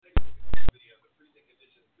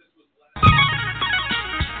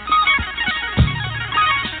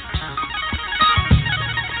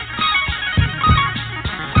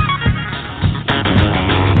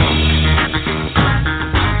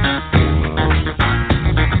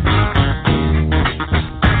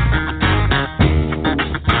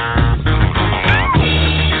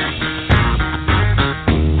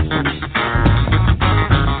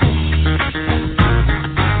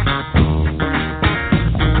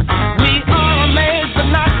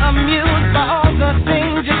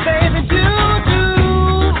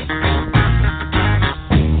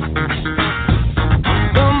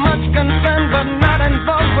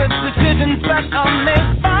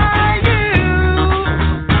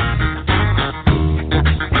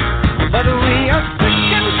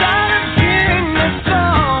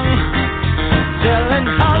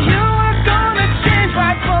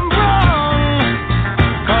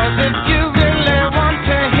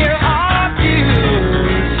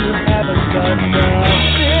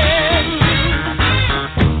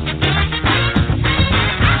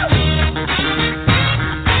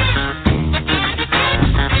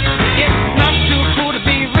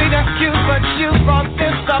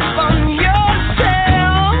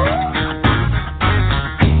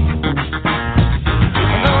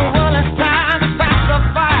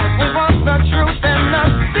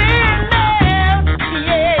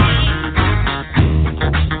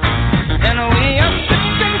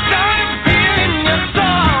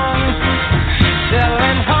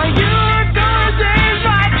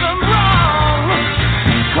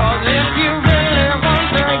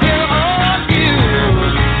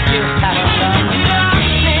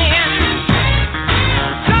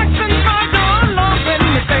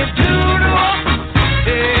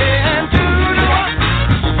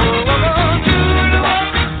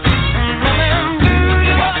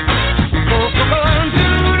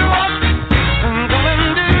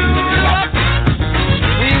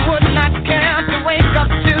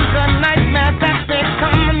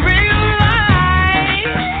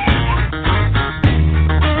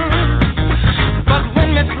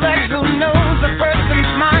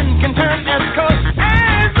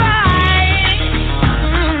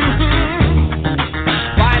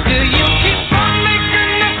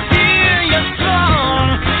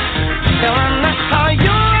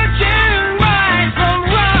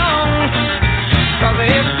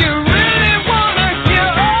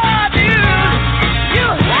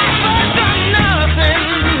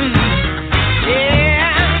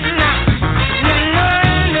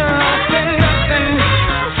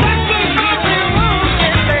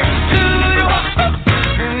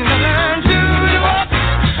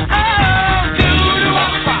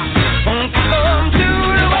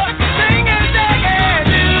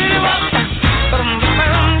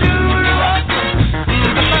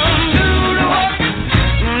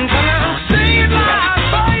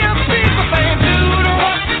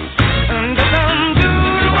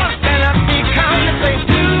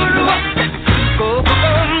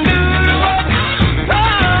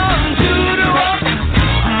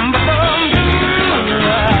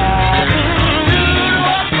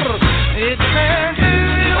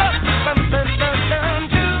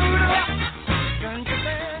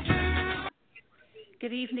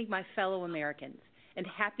my fellow Americans, and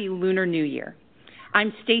happy Lunar New Year.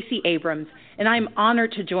 I'm Stacy Abrams, and I'm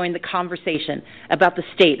honored to join the conversation about the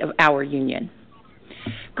state of our union.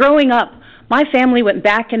 Growing up, my family went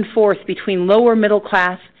back and forth between lower middle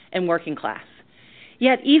class and working class.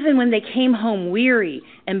 Yet even when they came home weary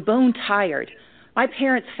and bone-tired, my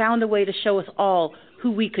parents found a way to show us all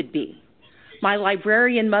who we could be. My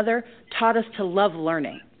librarian mother taught us to love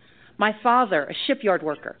learning. My father, a shipyard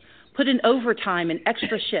worker, put in overtime and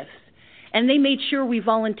extra shifts, and they made sure we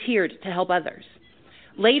volunteered to help others.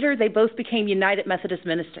 Later, they both became United Methodist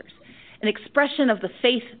ministers, an expression of the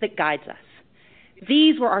faith that guides us.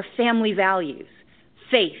 These were our family values: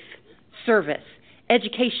 faith, service,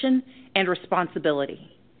 education, and responsibility.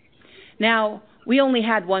 Now, we only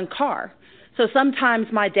had one car, so sometimes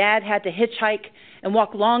my dad had to hitchhike and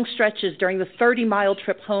walk long stretches during the 30-mile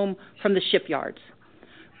trip home from the shipyards.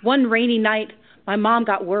 One rainy night, my mom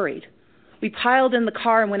got worried. We piled in the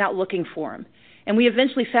car and went out looking for him, and we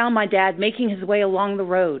eventually found my dad making his way along the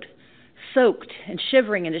road, soaked and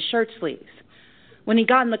shivering in his shirt sleeves. When he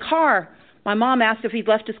got in the car, my mom asked if he'd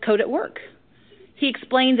left his coat at work. He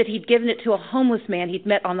explained that he'd given it to a homeless man he'd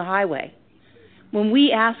met on the highway. When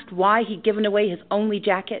we asked why he'd given away his only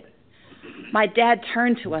jacket, my dad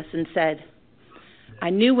turned to us and said, "I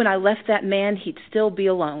knew when I left that man he'd still be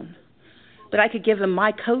alone, but I could give him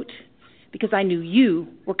my coat because I knew you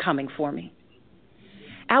were coming for me."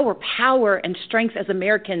 Our power and strength as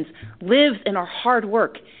Americans lives in our hard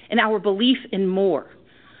work and our belief in more.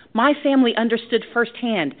 My family understood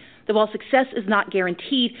firsthand that while success is not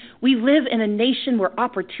guaranteed, we live in a nation where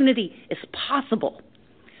opportunity is possible.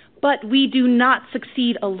 But we do not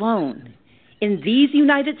succeed alone. In these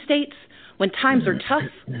United States, when times are tough,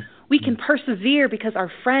 we can persevere because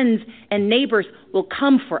our friends and neighbors will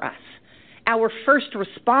come for us. Our first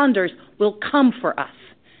responders will come for us.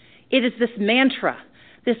 It is this mantra,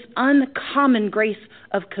 this uncommon grace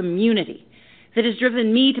of community, that has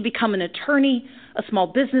driven me to become an attorney, a small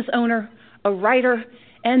business owner, a writer,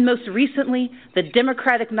 and most recently, the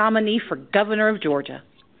Democratic nominee for governor of Georgia.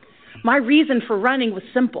 My reason for running was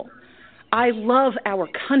simple. I love our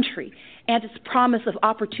country and its promise of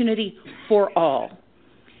opportunity for all.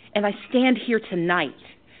 And I stand here tonight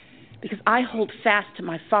because I hold fast to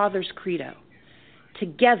my father's credo.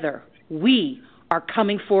 Together, we are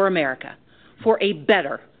coming for America, for a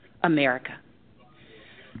better America.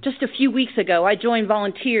 Just a few weeks ago, I joined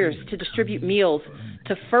volunteers to distribute meals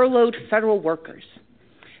to furloughed federal workers.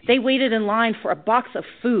 They waited in line for a box of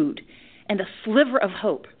food and a sliver of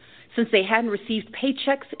hope since they hadn't received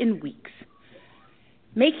paychecks in weeks.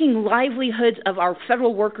 Making livelihoods of our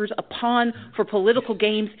federal workers a pawn for political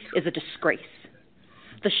gains is a disgrace.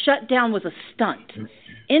 The shutdown was a stunt,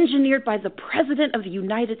 engineered by the President of the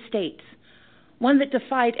United States, one that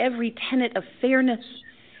defied every tenet of fairness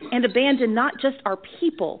and abandoned not just our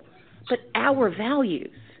people, but our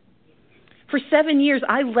values. For 7 years,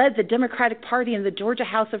 I led the Democratic Party in the Georgia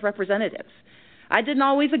House of Representatives. I didn't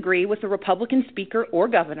always agree with the Republican speaker or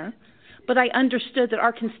governor, but I understood that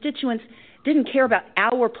our constituents didn't care about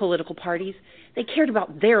our political parties. They cared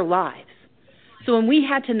about their lives. So when we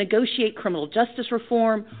had to negotiate criminal justice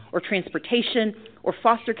reform or transportation or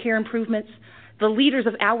foster care improvements, the leaders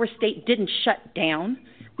of our state didn't shut down.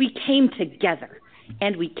 We came together,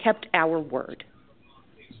 and we kept our word.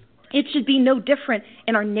 It should be no different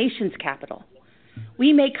in our nation's capital.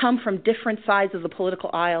 We may come from different sides of the political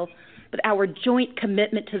aisle, but our joint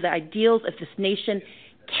commitment to the ideals of this nation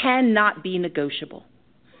cannot be negotiable.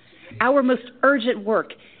 Our most urgent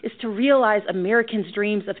work is to realize Americans'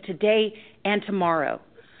 dreams of today and tomorrow,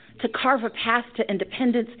 to carve a path to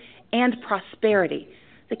independence and prosperity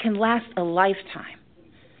that can last a lifetime.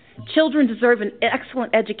 Children deserve an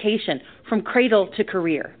excellent education from cradle to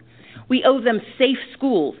career. We owe them safe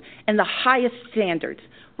schools and the highest standards,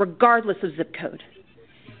 regardless of zip code.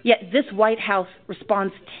 Yet this White House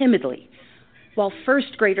responds timidly, while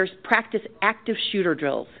first graders practice active shooter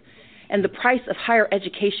drills, and the price of higher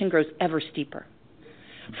education grows ever steeper.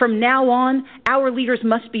 From now on, our leaders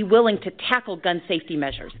must be willing to tackle gun safety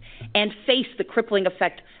measures and face the crippling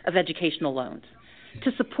effect of educational loans,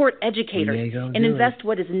 to support educators and invest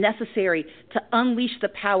what is necessary to unleash the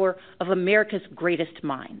power of America's greatest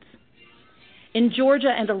minds. In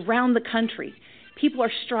Georgia and around the country, people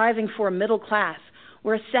are striving for a middle class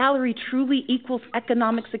where a salary truly equals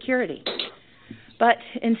economic security. But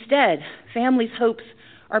instead, families' hopes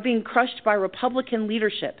are being crushed by Republican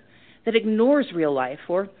leadership that ignores real life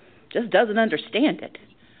or just doesn't understand it.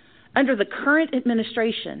 Under the current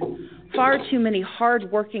administration, far too many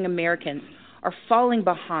hard-working Americans are falling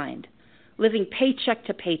behind, living paycheck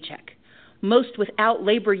to paycheck, most without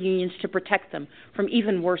labor unions to protect them from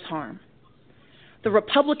even worse harm. The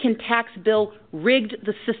Republican tax bill rigged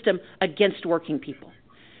the system against working people.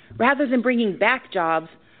 Rather than bringing back jobs,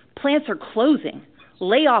 plants are closing,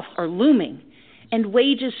 layoffs are looming, and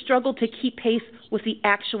wages struggle to keep pace with the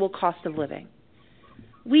actual cost of living.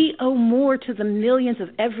 We owe more to the millions of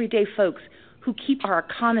everyday folks who keep our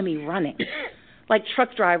economy running, like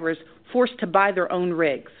truck drivers forced to buy their own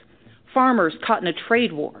rigs, farmers caught in a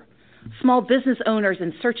trade war, small business owners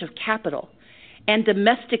in search of capital, and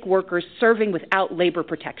domestic workers serving without labor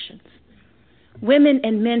protections. Women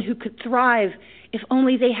and men who could thrive if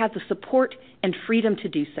only they had the support and freedom to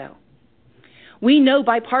do so. We know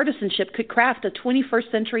bipartisanship could craft a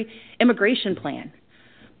 21st century immigration plan,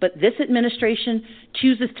 but this administration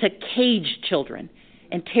chooses to cage children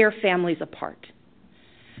and tear families apart.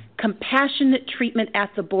 Compassionate treatment at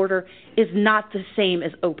the border is not the same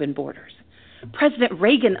as open borders. President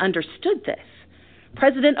Reagan understood this.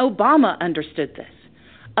 President Obama understood this.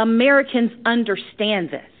 Americans understand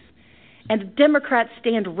this. And Democrats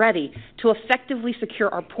stand ready to effectively secure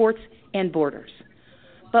our ports and borders.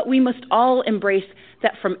 But we must all embrace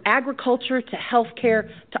that from agriculture to healthcare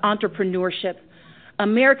to entrepreneurship,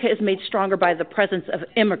 America is made stronger by the presence of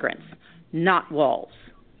immigrants, not walls.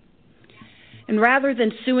 And rather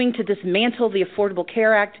than suing to dismantle the Affordable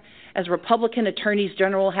Care Act, as Republican attorneys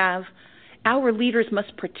general have, our leaders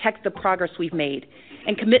must protect the progress we've made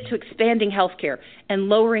and commit to expanding health care and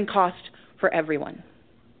lowering costs for everyone.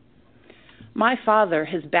 My father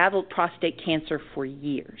has battled prostate cancer for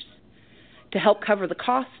years. To help cover the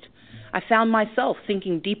cost, I found myself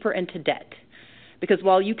sinking deeper into debt, because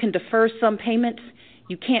while you can defer some payments,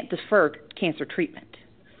 you can't defer cancer treatment.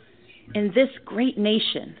 In this great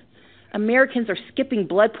nation, Americans are skipping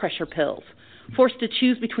blood pressure pills, forced to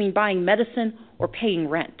choose between buying medicine or paying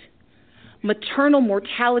rent. Maternal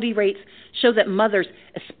mortality rates show that mothers,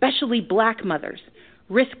 especially black mothers,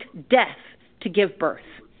 risk death to give birth.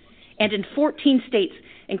 And in 14 states,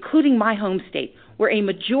 including my home state, where a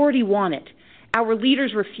majority want it, our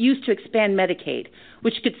leaders refuse to expand Medicaid,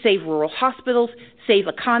 which could save rural hospitals, save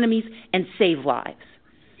economies, and save lives.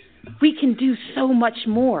 We can do so much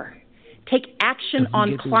more. Take action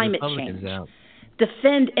on climate change.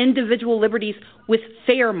 Defend individual liberties with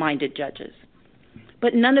fair-minded judges.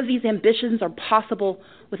 But none of these ambitions are possible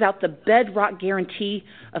without the bedrock guarantee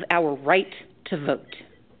of our right to vote.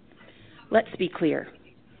 Let's be clear.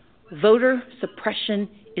 Voter suppression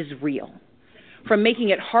is real. From making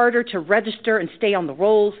it harder to register and stay on the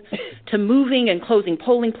rolls, to moving and closing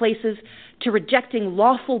polling places, to rejecting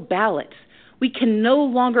lawful ballots, we can no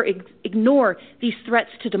longer ignore these threats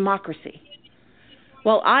to democracy.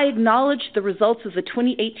 While I acknowledge the results of the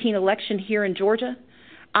 2018 election here in Georgia,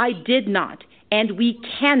 I did not, and we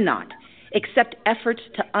cannot, accept efforts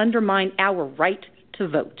to undermine our right to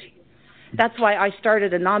vote. That's why I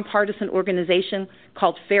started a nonpartisan organization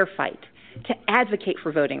called Fair Fight to advocate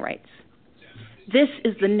for voting rights. This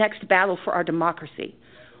is the next battle for our democracy,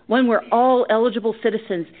 one where all eligible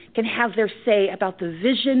citizens can have their say about the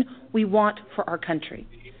vision we want for our country.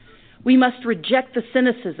 We must reject the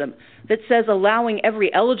cynicism that says allowing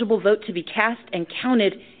every eligible vote to be cast and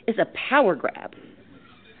counted is a power grab.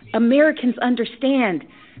 Americans understand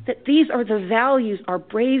that these are the values our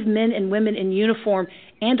brave men and women in uniform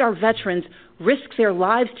and our veterans risk their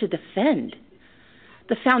lives to defend.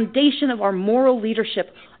 The foundation of our moral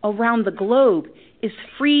leadership around the globe is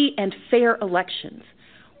free and fair elections,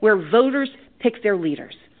 where voters pick their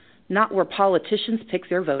leaders, not where politicians pick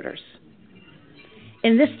their voters.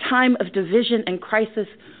 In this time of division and crisis,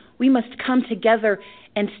 we must come together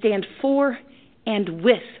and stand for and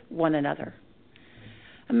with one another.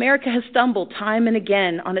 America has stumbled time and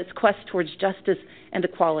again on its quest towards justice and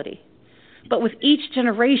equality. But with each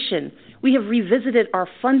generation, we have revisited our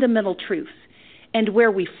fundamental truths, and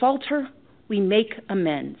where we falter, we make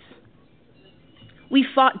amends. We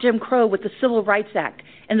fought Jim Crow with the Civil Rights Act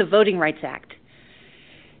and the Voting Rights Act.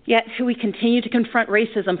 Yet we continue to confront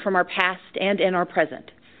racism from our past and in our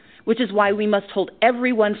present, which is why we must hold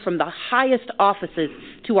everyone from the highest offices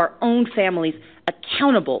to our own families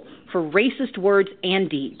accountable for racist words and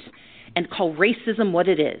deeds, and call racism what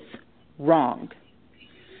it is: wrong.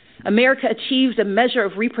 America achieved a measure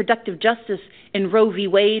of reproductive justice in Roe v.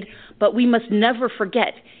 Wade, but we must never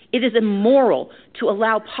forget it is immoral to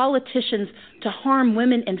allow politicians to harm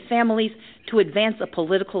women and families to advance a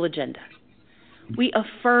political agenda. We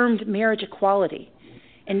affirmed marriage equality,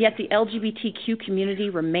 and yet the LGBTQ community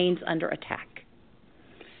remains under attack.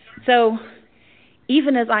 So,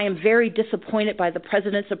 even as I am very disappointed by the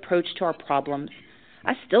president's approach to our problems,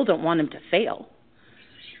 I still don't want him to fail.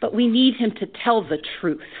 But we need him to tell the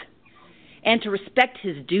truth. and to respect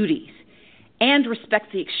his duties and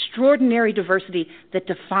respect the extraordinary diversity that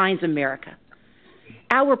defines America.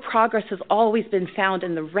 Our progress has always been found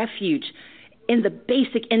in the refuge, in the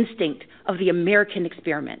basic instinct of the American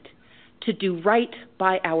experiment, to do right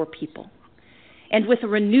by our people. And with a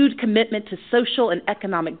renewed commitment to social and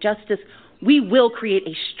economic justice, we will create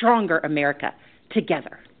a stronger America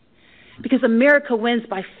together. Because America wins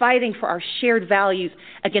by fighting for our shared values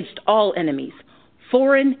against all enemies,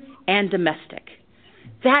 foreign and domestic.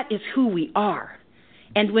 That is who we are.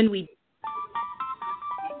 And when we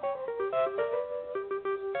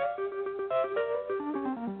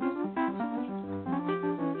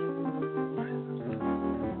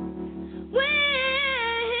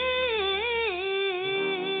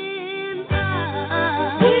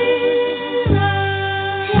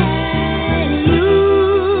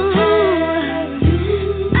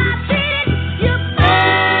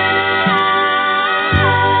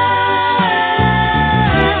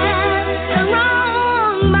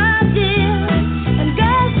my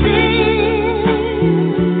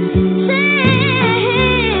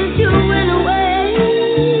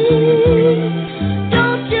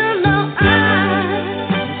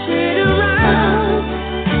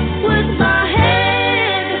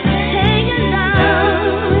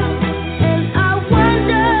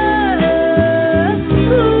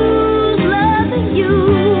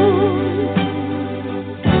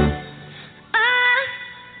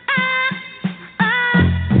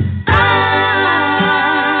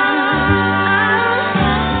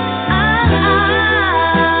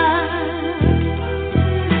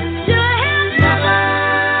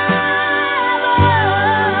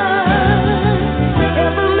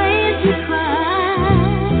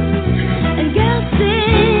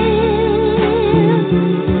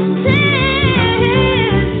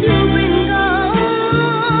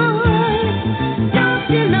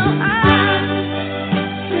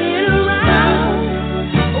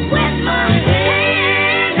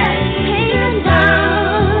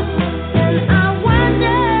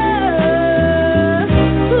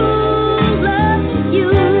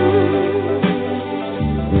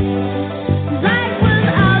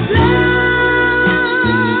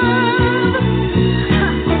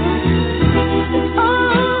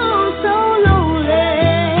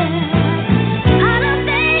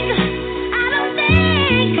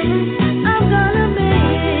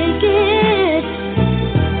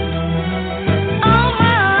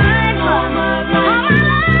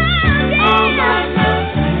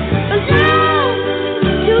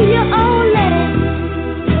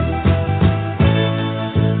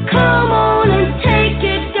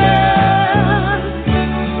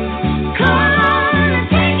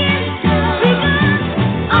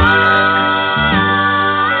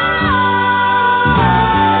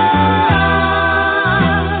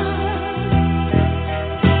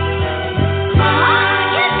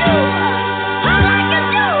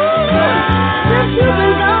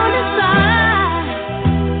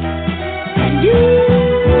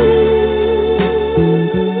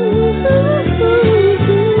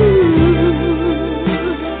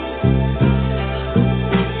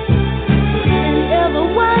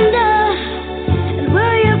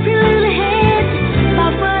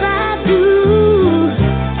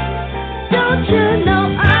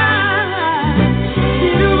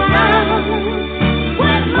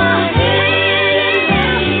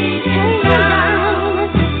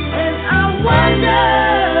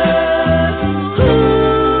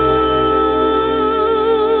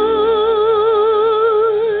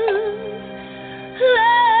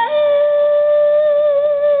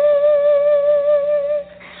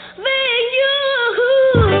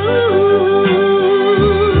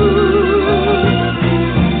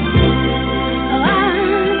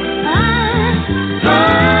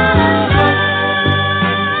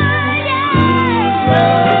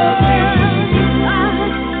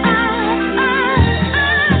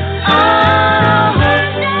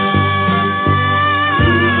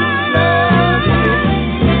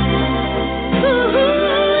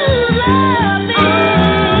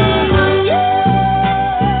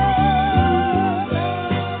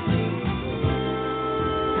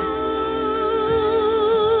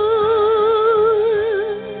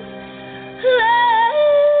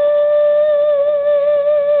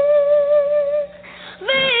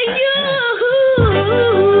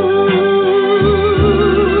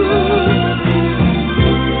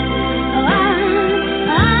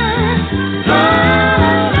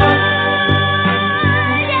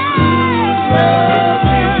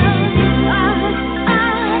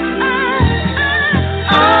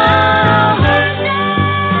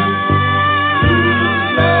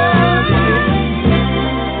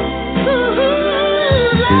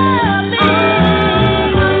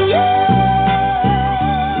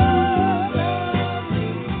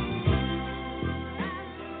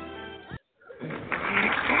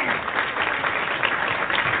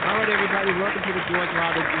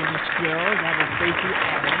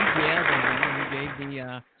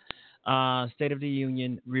State of the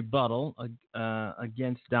Union rebuttal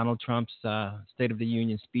against Donald Trump's State of the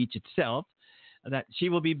Union speech itself. That she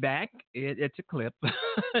will be back. It's a clip,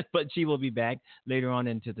 but she will be back later on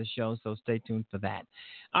into the show, so stay tuned for that.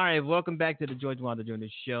 All right, welcome back to the George Wilder Jr.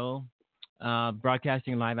 Show,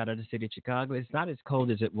 broadcasting live out of the city of Chicago. It's not as cold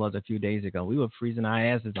as it was a few days ago. We were freezing our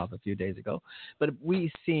asses off a few days ago, but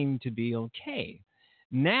we seem to be okay.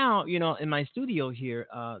 Now, in my studio here,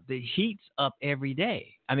 the heat's up every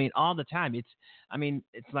day. I mean, all the time. It's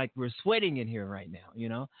like we're sweating in here right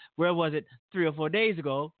now, Where was it 3 or 4 days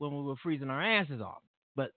ago when we were freezing our asses off?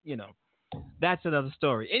 But, that's another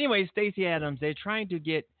story. Anyway, Stacey Adams, they're trying to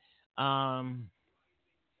get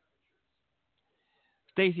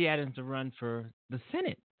Stacey Adams to run for the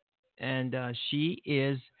Senate. And she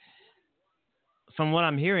is, from what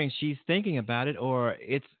I'm hearing, she's thinking about it, or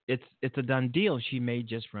it's a done deal. She may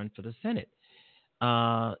just run for the Senate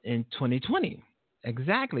in 2020.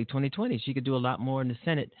 Exactly, 2020. She could do a lot more in the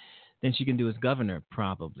Senate than she can do as governor,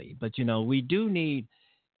 probably. But we do need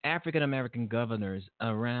African American governors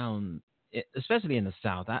around, especially in the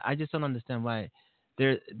South. I just don't understand why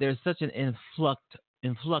there's such an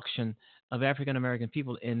influxion of African American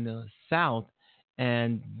people in the South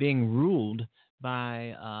and being ruled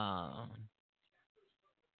by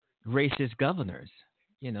racist governors,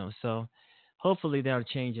 so hopefully that'll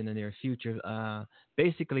change in the near future.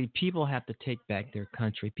 Basically, people have to take back their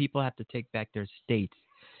country. People have to take back their states,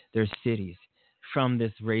 their cities from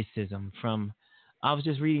this racism. I was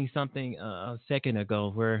just reading something a second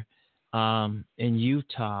ago where in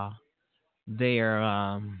Utah, they're,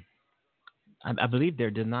 I believe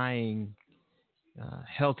they're denying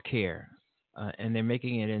health care. And they're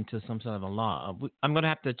making it into some sort of a law. I'm going to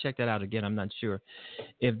have to check that out again. I'm not sure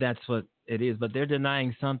if that's what it is, but they're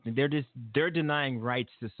denying something. They're denying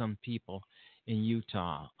rights to some people in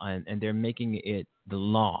Utah, and they're making it the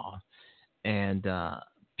law. And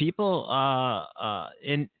people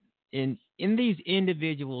in these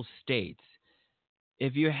individual states,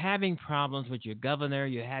 if you're having problems with your governor,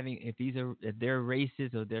 if they're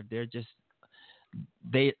racist or they're just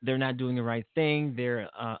they're not doing the right thing. They're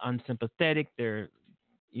unsympathetic. They're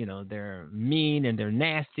mean and they're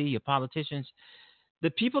nasty. Your politicians, the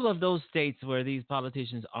people of those states where these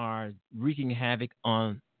politicians are wreaking havoc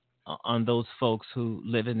on those folks who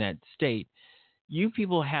live in that state, you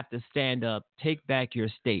people have to stand up, take back your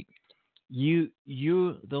state.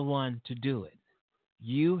 You're the one to do it.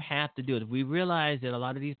 You have to do it. We realize that a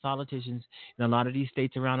lot of these politicians in a lot of these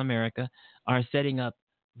states around America are setting up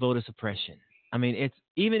voter suppression. I mean, it's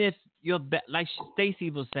even if like Stacy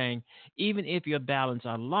was saying, even if your ballots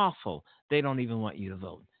are lawful, they don't even want you to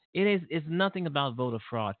vote. It's nothing about voter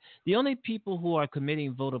fraud. The only people who are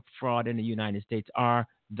committing voter fraud in the United States are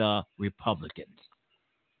the Republicans.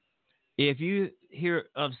 If you hear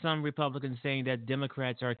of some Republicans saying that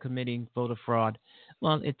Democrats are committing voter fraud,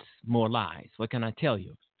 well, it's more lies. What can I tell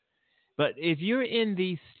you? But if you're in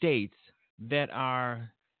these states that are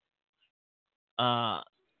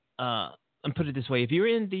and put it this way, if you're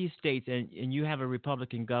in these states and you have a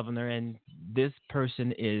Republican governor and this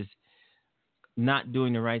person is not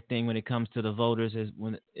doing the right thing when it comes to the voters,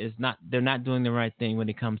 they're not doing the right thing when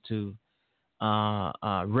it comes to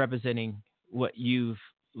representing what you've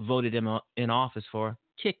voted them in office for,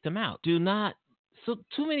 kick them out. So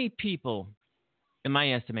too many people, in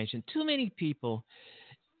my estimation,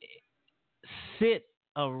 sit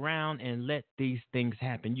around and let these things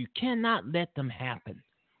happen. You cannot let them happen.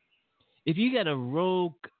 If you got a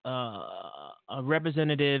rogue a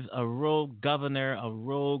representative, a rogue governor, a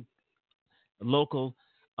rogue local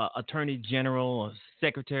attorney general or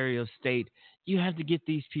secretary of state, you have to get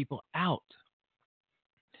these people out.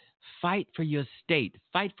 Fight for your state.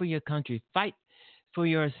 Fight for your country. Fight for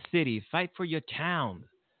your city. Fight for your town.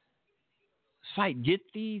 Fight. Get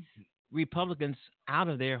these Republicans out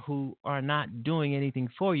of there who are not doing anything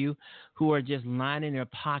for you, who are just lining their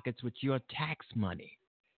pockets with your tax money.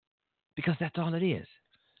 Because that's all it is.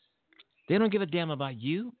 They don't give a damn about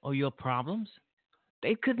you or your problems.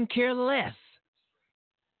 They couldn't care less.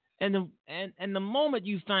 And the moment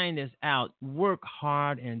you find this out, work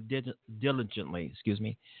hard and diligently,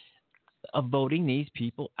 of voting these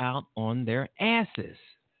people out on their asses.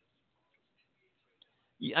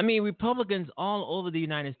 I mean, Republicans all over the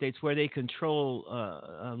United States where they control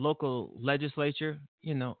local legislature,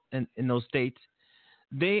 in those states,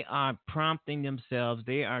 they are prompting themselves.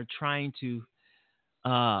 They are trying to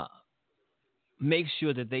make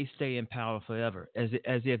sure that they stay in power forever, as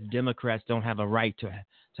if Democrats don't have a right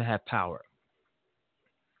to have power,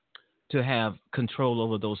 to have control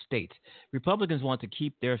over those states. Republicans want to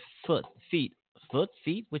keep their feet foot,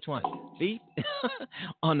 feet, which one? Feet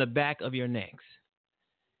on the back of your necks.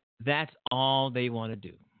 That's all they want to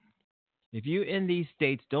do. If you're in these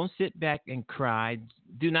states, don't sit back and cry.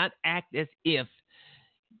 Do not act as if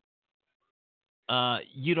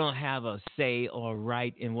you don't have a say or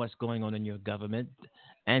right in what's going on in your government.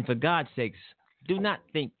 And for God's sakes, do not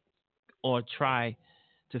think or try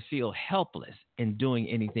to feel helpless in doing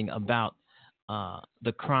anything about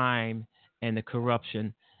the crime and the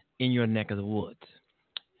corruption in your neck of the woods.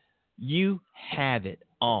 You have it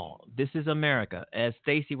all. This is America. As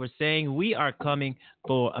Stacy was saying, we are coming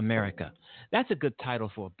for America. That's a good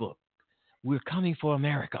title for a book. We're coming for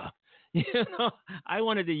America. You know, I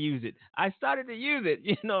wanted to use it. I started to use it.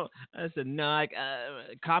 You know, I said, no,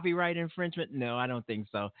 copyright infringement. No, I don't think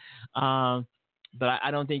so. But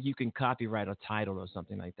I don't think you can copyright a title or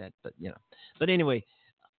something like that. But but anyway,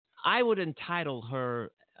 I would entitle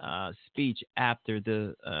her speech after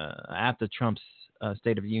Trump's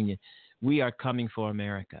State of the Union. We are coming for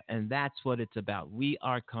America, and that's what it's about. We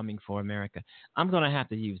are coming for America. I'm going to have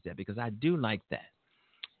to use that because I do like that.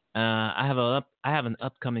 I have an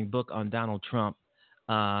upcoming book on Donald Trump.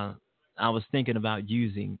 I was thinking about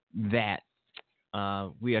using that.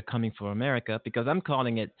 We are coming for America because I'm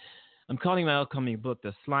calling my upcoming book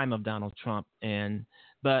The Slime of Donald Trump.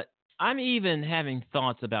 But I'm even having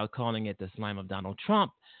thoughts about calling it The Slime of Donald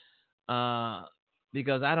Trump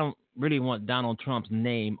because I don't really want Donald Trump's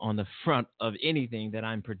name on the front of anything that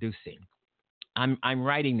I'm producing. I'm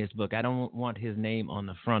writing this book. I don't want his name on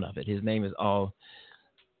the front of it. His name is all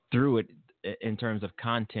through it in terms of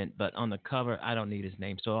content, but on the cover, I don't need his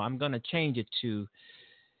name. So I'm going to change it to,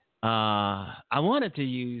 I wanted to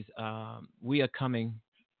use We Are Coming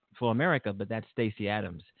for America, but that's Stacey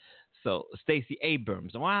Adams. So Stacey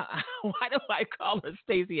Abrams. Why do I call her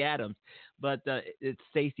Stacey Adams? But it's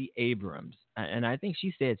Stacey Abrams. And I think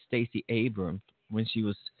she said Stacey Abrams when she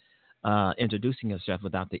was introducing herself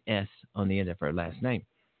without the S on the end of her last name.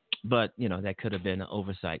 But, that could have been an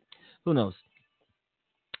oversight. Who knows?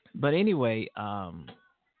 But anyway,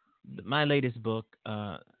 my latest book,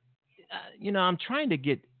 I'm trying to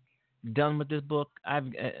get done with this book.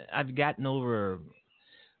 I've gotten over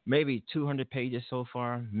maybe 200 pages so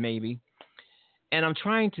far, maybe. And I'm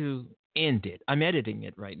trying to end it. I'm editing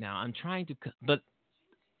it right now. But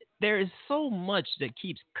there is so much that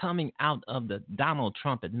keeps coming out of the Donald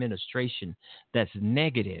Trump administration that's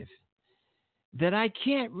negative that I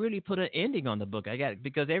can't really put an ending on the book.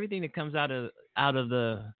 Because everything that comes out of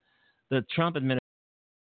the Trump administration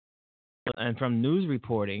and from news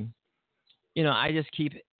reporting, I just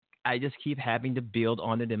keep having to build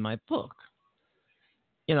on it in my book.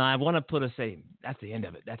 I want to say, that's the end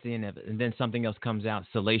of it. That's the end of it. And then something else comes out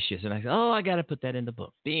salacious. And I say, I got to put that in the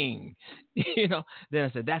book. Bing. Then I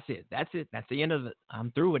said, that's it. That's it. That's the end of it. I'm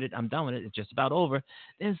through with it. I'm done with it. It's just about over.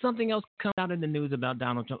 Then something else comes out in the news about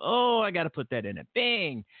Donald Trump. I got to put that in it.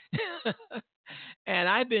 Bing. And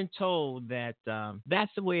I've been told that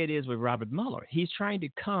that's the way it is with Robert Mueller. He's trying to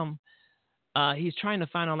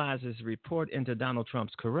finalize his report into Donald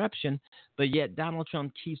Trump's corruption, but yet Donald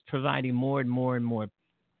Trump keeps providing more and more and more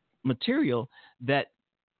material that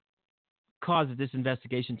causes this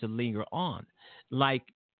investigation to linger on. Like,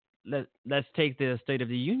 let's take the State of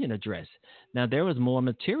the Union address. Now, there was more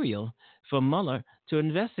material for Mueller to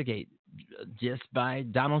investigate just by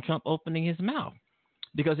Donald Trump opening his mouth.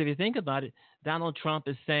 Because if you think about it, Donald Trump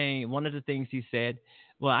is saying, one of the things he said,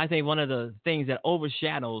 well, I think one of the things that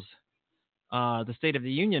overshadows the State of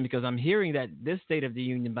the Union, because I'm hearing that this State of the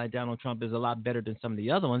Union by Donald Trump is a lot better than some of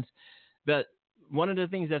the other ones, but one of the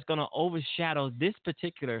things that's going to overshadow this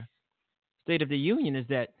particular State of the Union is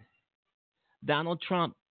that Donald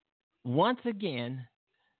Trump once again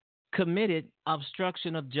committed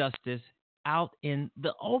obstruction of justice out in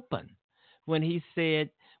the open when he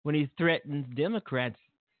threatened Democrats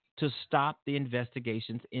to stop the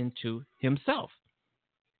investigations into himself.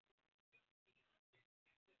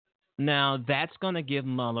 Now, that's going to give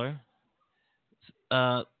Mueller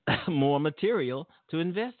more material to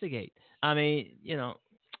investigate. I mean,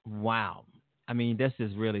 wow. I mean, this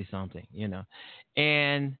is really something,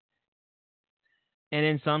 And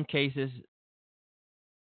in some cases,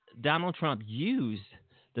 Donald Trump used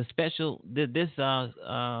this State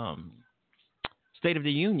of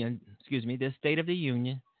the Union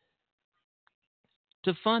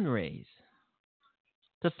to fundraise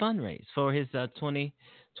for his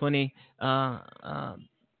 2020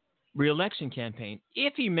 re-election campaign,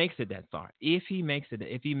 if he makes it that far.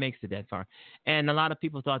 And a lot of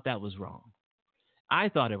people thought that was wrong. I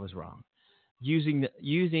thought it was wrong. Using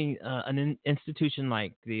an institution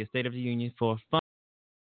like the State of the Union for fun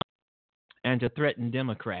and to threaten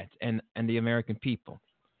Democrats and the American people.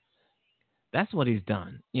 That's what he's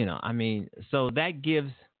done. I mean, so that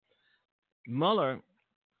gives Mueller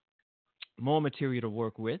more material to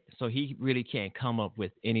work with. So he really can't come up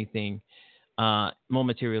with anything more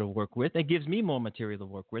material to work with. It gives me more material to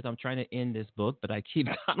work with. I'm trying to end this book, but I keep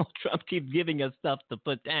Donald Trump keep giving us stuff to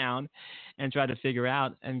put down and try to figure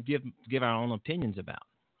out and give our own opinions about.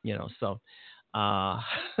 So uh,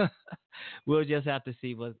 we'll just have to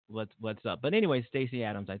see what's up. But anyway, Stacey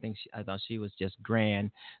Adams, I thought she was just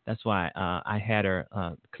grand. That's why I had her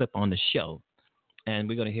clip on the show, and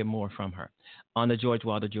we're going to hear more from her on the George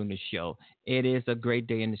Wilder Jr. Show. It is a great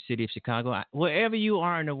day in the city of Chicago. Wherever you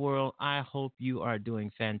are in the world, I hope you are doing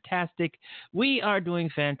fantastic. We are doing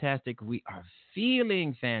fantastic. We are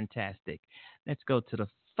feeling fantastic. Let's go to the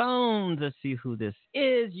phones. Let's see who this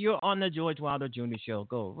is. You're on the George Wilder Jr. Show.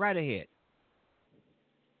 Go right ahead.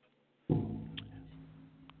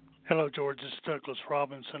 Hello, George. This is Douglas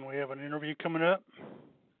Robinson. We have an interview coming up.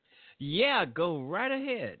 Yeah, go right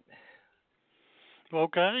ahead.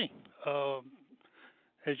 Okay.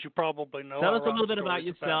 As you probably know, tell us a little bit about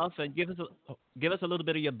yourself and give us a little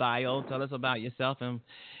bit of your bio. Tell us about yourself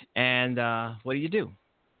and what do you do?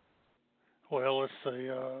 Well, let's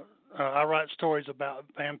see. I write stories about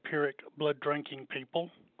vampiric blood drinking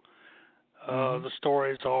people. The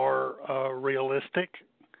stories are realistic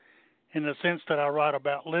in the sense that I write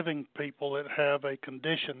about living people that have a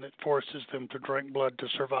condition that forces them to drink blood to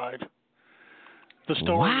survive. The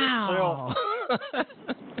story itself.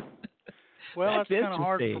 Well, that's kind of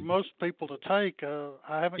hard for most people to take.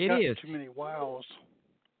 I haven't gotten too many wows.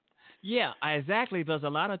 Yeah, exactly. Because a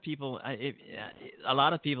lot of people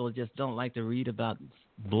just don't like to read about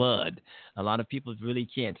blood. A lot of people really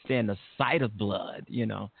can't stand the sight of blood.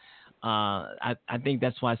 I think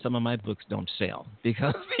that's why some of my books don't sell,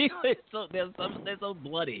 because they're so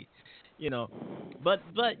bloody. But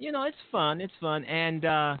it's fun. It's fun. And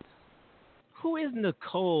who is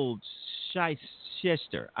Nicole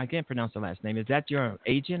Shyster? I can't pronounce the last name. Is that your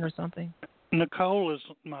agent or something? Nicole is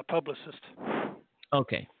my publicist.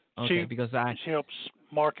 Okay, because she helps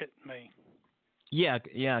market me. Yeah,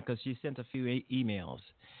 because she sent a few emails,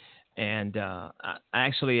 and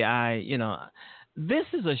this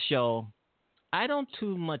is a show. I don't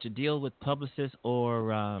too much deal with publicists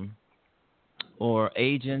or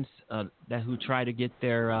agents who try to get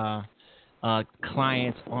their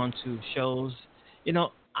clients onto shows.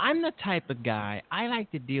 I'm the type of guy, I like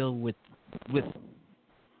to deal with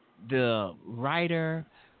the writer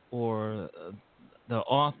or the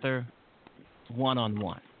author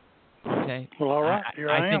one-on-one. Okay. Well, all right. Here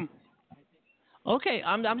I am. Okay,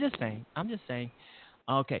 I'm just saying.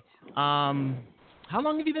 Okay. How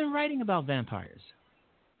long have you been writing about vampires?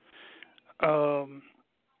 I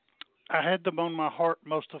had them on my heart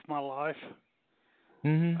most of my life.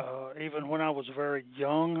 Even when I was very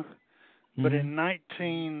young. But in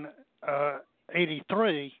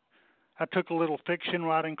 1983, I took a little fiction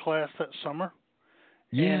writing class that summer.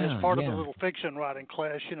 And as part of the little fiction writing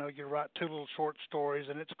class, you write 2 little short stories,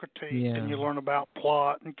 and it's critiqued, and you learn about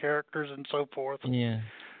plot and characters and so forth. Yeah.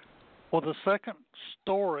 Well, the second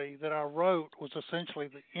story that I wrote was essentially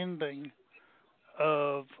the ending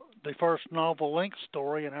of the first novel-length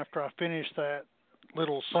story, and after I finished that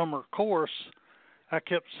little summer course, I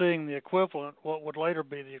kept seeing the equivalent, what would later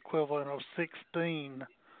be the equivalent of 16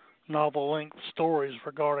 novel-length stories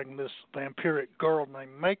regarding this vampiric girl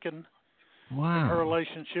named Macon. Wow. And her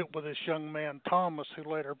relationship with this young man, Thomas, who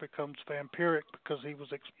later becomes vampiric because he was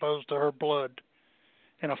exposed to her blood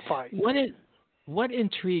in a fight. What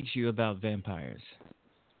intrigues you about vampires?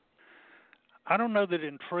 I don't know that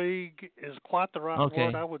intrigue is quite the right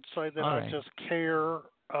word. I would say that I just care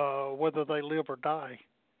whether they live or die,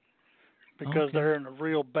 because they're in a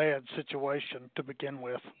real bad situation to begin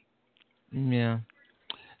with. Yeah.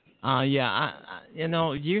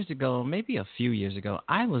 Years ago, maybe a few years ago,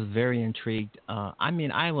 I was very intrigued.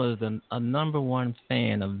 I was a number one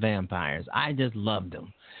fan of vampires. I just loved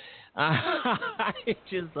them. I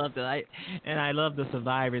just loved it. I love the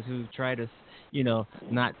survivors who try to,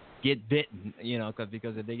 not get bitten,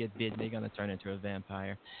 because if they get bitten, they're going to turn into a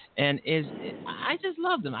vampire. And I just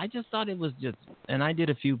loved them. I just thought it was and I did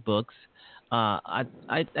a few books. I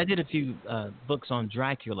did a few books on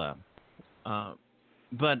Dracula,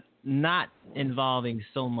 but not involving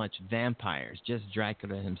so much vampires, just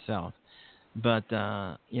Dracula himself. But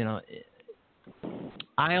I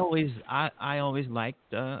always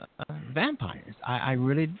liked vampires. I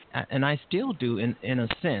really, and I still do in a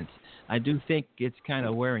sense. I do think it's kind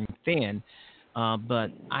of wearing thin,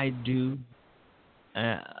 but I do.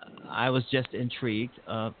 I was just intrigued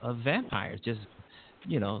of vampires, just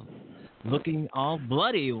looking all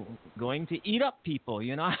bloody, going to eat up people.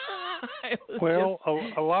 You know, it was Well,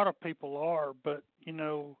 just a lot of people are, but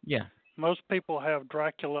yeah. most people have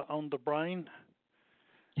Dracula on the brain,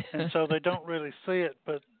 and so they don't really see it.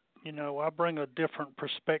 But I bring a different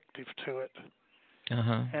perspective to it,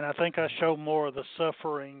 Uh-huh. and I think I show more of the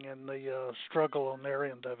suffering and the struggle on their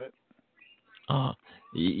end of it. Uh,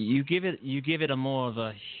 you give it a more of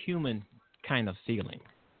a human kind of feeling.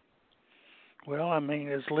 Well, I mean,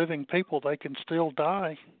 as living people, they can still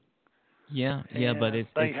die, Yeah, yeah, but and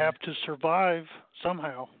they it's have to survive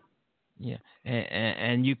somehow. yeah,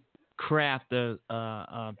 and you craft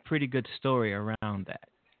a pretty good story around that.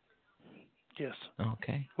 Yes,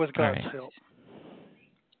 Okay, with all God's right, help.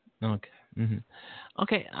 okay,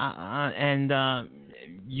 okay, and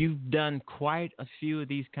you've done quite a few of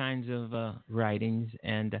these kinds of writings,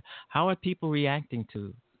 and how are people reacting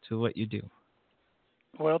to what you do?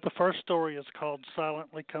 Well, the first story is called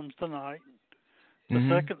Silently Comes the Night. The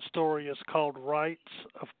Mm-hmm. second story is called Rites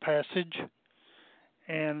of Passage.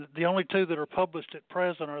 And the only two that are published at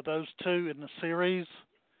present are those two in the series.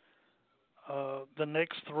 The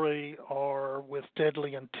next three are with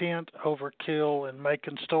Deadly Intent, Overkill, and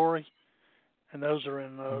Making Story. And those are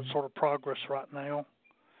in sort of progress right now.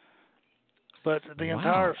 But the Wow,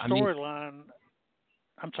 entire I mean, storyline,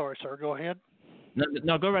 I'm sorry, sir, go ahead. no,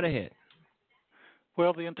 no, go right ahead.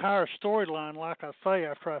 Well, the entire storyline, like I say,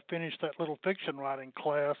 after I finished that little fiction writing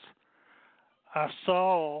class, I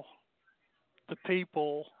saw the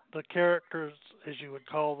people, the characters, as you would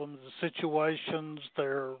call them, the situations,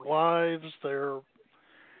 their lives,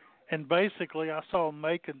 and basically I saw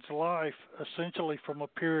Macon's life essentially from a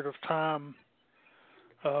period of time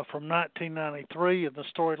from 1993, and the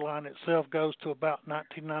storyline itself goes to about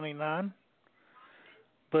 1999.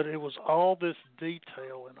 But it was all this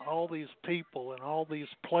detail and all these people and all these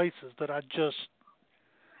places that I just,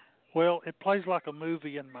 well, it plays like a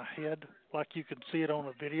movie in my head, like you can see it on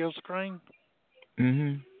a video screen.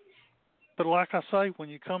 Mm-hmm. But like I say, when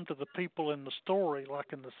you come to the people in the story,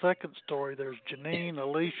 like in the second story, there's Janine,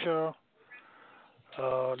 Alicia,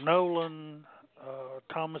 Nolan,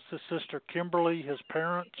 Thomas's sister Kimberly, his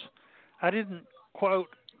parents. I didn't, quote,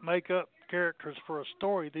 make up characters for a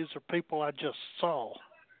story. These are people I just saw.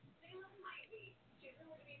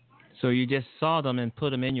 So you just saw them and put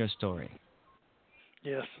them in your story.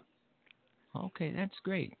 Yes. Okay, that's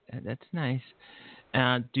great. That's nice.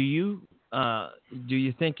 Do you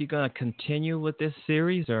think you're gonna continue with this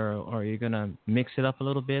series, or are you gonna mix it up a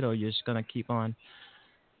little bit, or you're just gonna keep on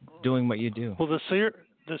doing what you do? Well,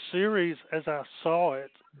 the series, as I saw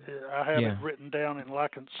it, I have it Yeah. written down in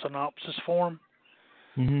like a synopsis form.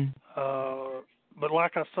 Mhm. But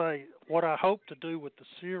like I say, what I hope to do with the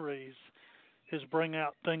series is bring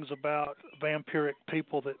out things about vampiric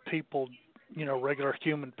people that people, regular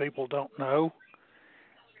human people don't know.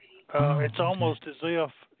 Oh, It's okay. almost as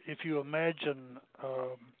if you imagine,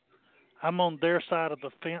 I'm on their side of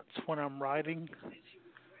the fence when I'm writing.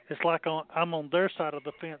 It's like I'm on their side of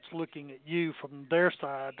the fence looking at you from their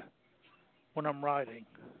side when I'm writing.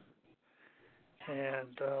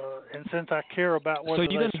 And since I care about So whether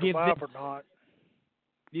you're they gonna give them survive or not,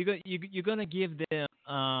 you're gonna give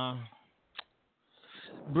them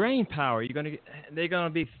brain power. They're gonna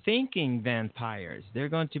be thinking vampires. They're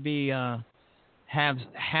going to be have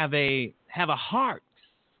a heart,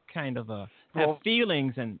 kind of have well,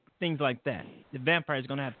 feelings and things like that. The vampire is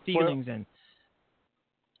gonna have well, feelings and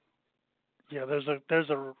yeah, there's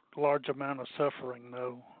a large amount of suffering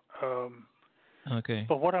though. Um, okay.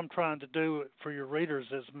 but what I'm trying to do for your readers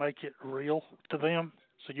is make it real to them,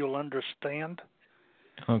 so you'll understand,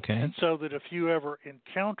 Okay. and so that if you ever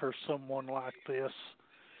encounter someone like this,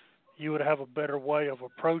 you would have a better way of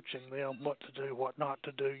approaching them, what to do, what not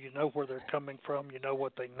to do. You know where they're coming from. You know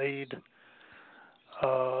what they need.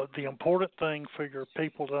 The important thing for your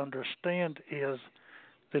people to understand is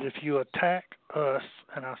that if you attack us,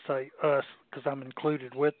 and I say us because I'm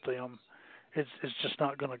included with them, it's just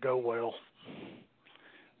not going to go well.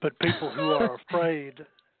 But people who are afraid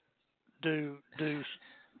do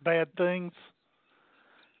bad things,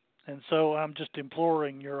 and so I'm just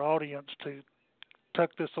imploring your audience to tuck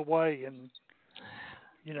this away, and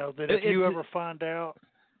that if It's you ever find out,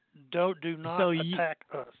 do not so you attack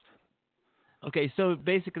us. okay. So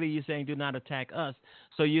basically, you're saying do not attack us.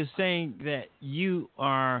 So you're saying that you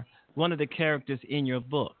are one of the characters in your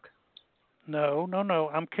book. No, no, no.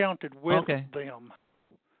 I'm counted with Okay. them.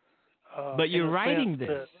 But In you're a sense writing this.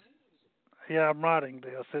 that, yeah, I'm writing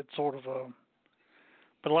this. It's sort of a,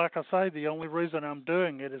 but like I say, the only reason I'm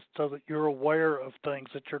doing it is so that you're aware of things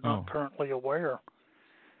that you're not Oh. currently aware.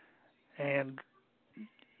 And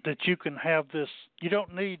that you can have this. You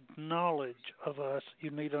don't need knowledge of us.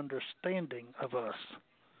 You need understanding of us.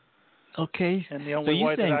 Okay. And the only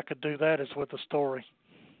way that I could do that is with a story.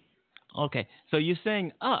 Okay. So you're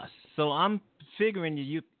saying us. So I'm figuring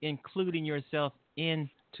you including yourself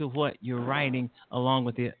into what you're writing along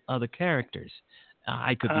with the other characters.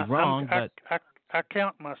 I could be wrong, but I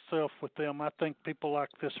count myself with them. I think people like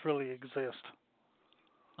this really exist.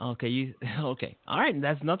 Okay. Okay. All right.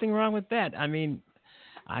 That's nothing wrong with that. I mean,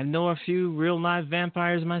 I know a few real live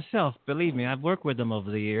vampires myself. Believe me, I've worked with them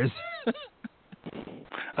over the years.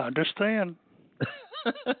 I understand.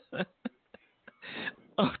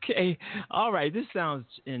 Okay. All right. This sounds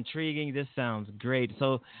intriguing. This sounds great.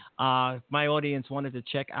 So, my audience wanted to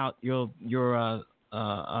check out your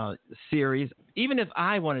series. Even if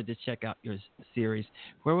I wanted to check out your series,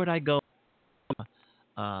 where would I go?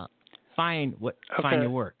 Find your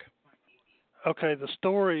work. Okay. The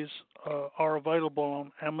stories are available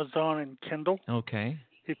on Amazon and Kindle. Okay.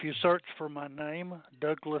 If you search for my name,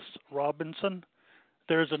 Douglas Robinson,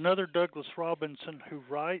 there's another Douglas Robinson who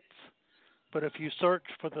writes. But if you search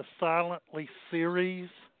for the Silently series,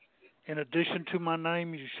 in addition to my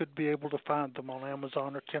name, you should be able to find them on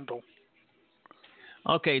Amazon or Kindle.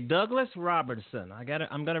 Okay, Douglas Robertson.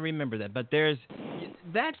 I'm gonna remember that. But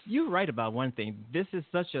you're right about one thing. This is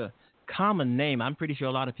such a common name. I'm pretty sure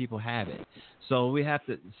a lot of people have it. So we have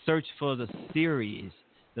to search for the series,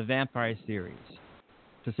 the vampire series,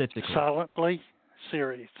 specifically. Silently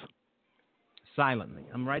series. Silently.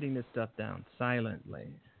 I'm writing this stuff down.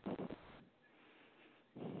 Silently.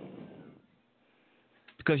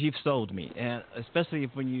 Because you've sold me, and especially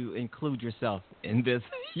when you include yourself in this,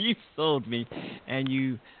 you've sold me, and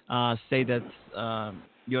you say that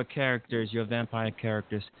your characters, your vampire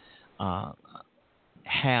characters, have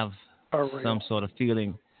some sort of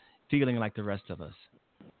feeling like the rest of us,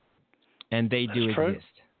 and they do exist.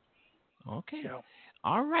 Okay. Yeah.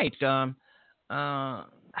 All right.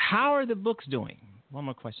 How are the books doing? One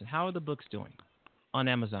more question. How are the books doing on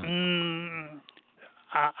Amazon?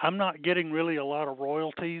 I'm not getting really a lot of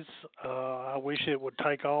royalties. I wish it would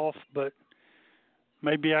take off, but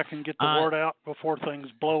maybe I can get the word out before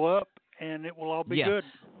things blow up, and it will all be good.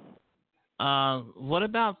 What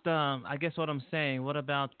about, I guess what I'm saying, what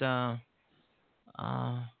about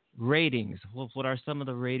ratings? What are some of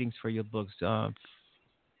the ratings for your books? I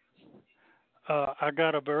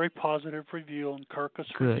got a very positive review on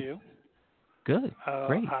Kirkus Review. Good.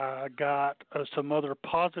 Great. I got some other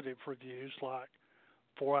positive reviews, like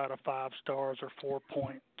 4 out of 5 stars or 4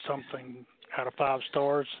 point something out of 5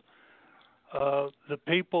 stars. The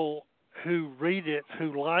people who read it,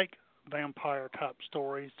 who like vampire type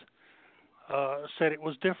stories, said it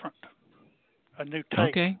was different, a new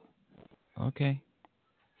take.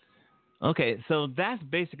 Okay, so that's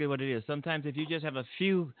basically what it is. Sometimes if you just have a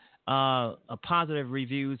few positive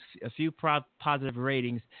reviews, a few positive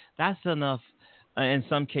ratings, that's enough in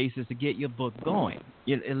some cases to get your book going.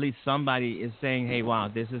 At least somebody is saying, hey, wow,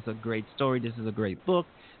 this is a great story, this is a great book,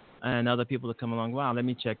 and other people are coming along, wow, let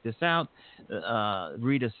me check this out,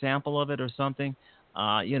 read a sample of it or something,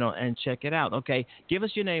 and check it out. Okay, give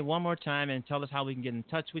us your name one more time and tell us how we can get in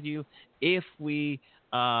touch with you if we,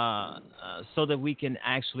 so that we can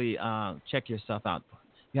actually check your stuff out.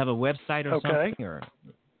 You have a website or something?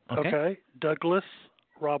 Okay, Douglas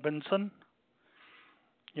Robinson.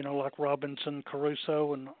 Like Robinson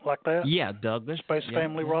Crusoe and like that. Yeah, Douglas. Space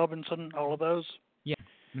Family Robinson, all of those. Yeah.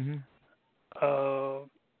 Mm-hmm.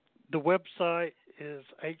 The website is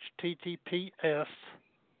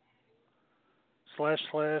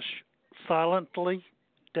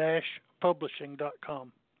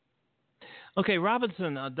https://silently-publishing.com. Okay,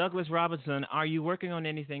 Robinson, Douglas Robinson, are you working on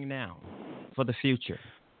anything now for the future?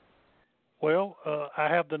 Well, I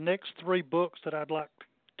have the next 3 books that I'd like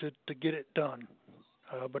to get it done.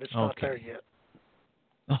 But it's not there yet.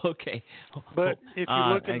 Okay. But if you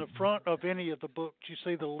look in the front of any of the books, you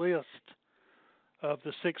see the list of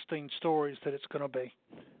the 16 stories that it's going to be.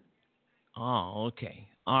 Oh, okay.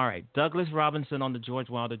 All right. Douglas Robinson on the George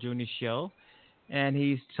Wilder Jr. Show, and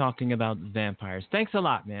he's talking about vampires. Thanks a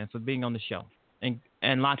lot, man, for being on the show, and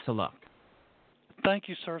lots of luck. Thank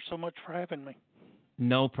you, sir, so much for having me.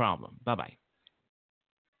 No problem. Bye-bye.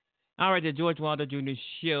 All right, the George Wilder Jr.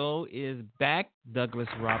 Show is back. Douglas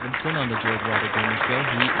Robinson on the George Wilder Jr. Show.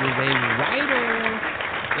 He is a writer.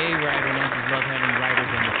 And I just love having writers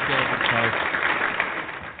on the show because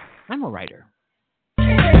I'm a writer.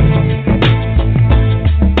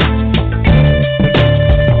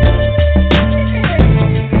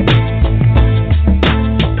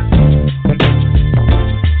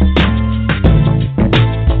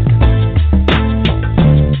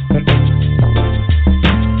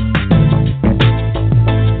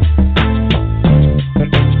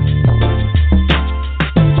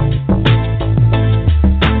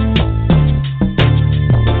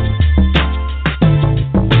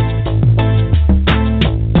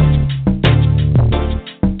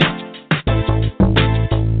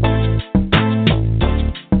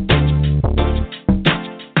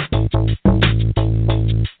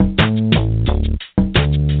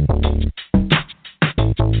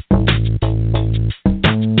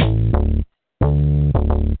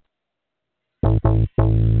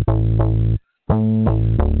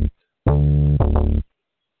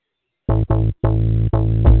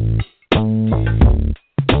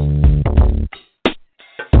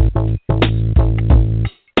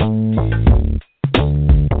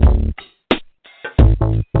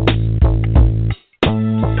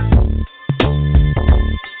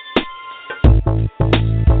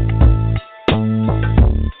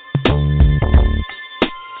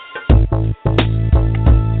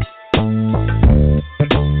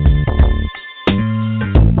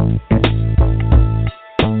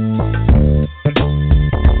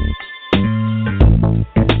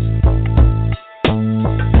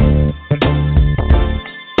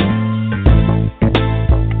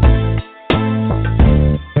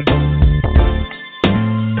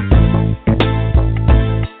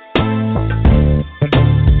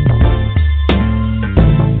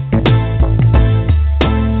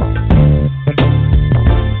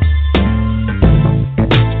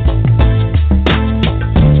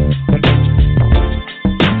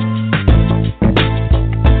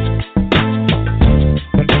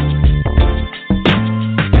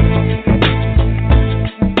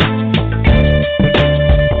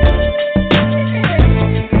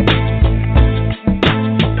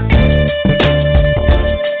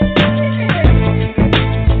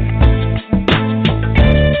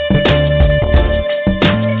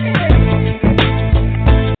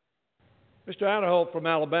 Vanderholt from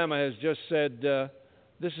Alabama has just said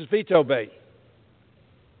this is veto bait.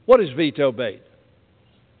 What is veto bait?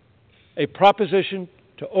 A proposition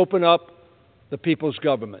to open up the people's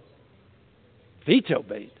government. Veto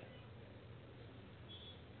bait.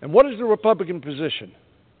 And what is the Republican position?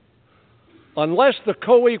 Unless the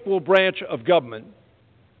co-equal branch of government,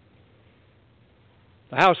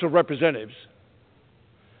 the House of Representatives,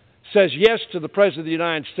 says yes to the President of the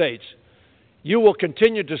United States, you will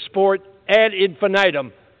continue to support ad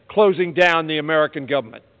infinitum closing down the American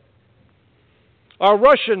government. Our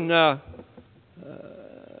Russian I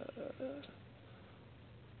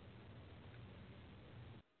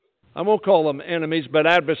won't call them enemies, but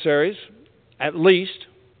adversaries, at least,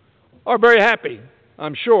 are very happy,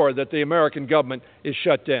 I'm sure, that the American government is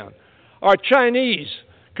shut down. Our Chinese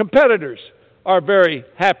competitors are very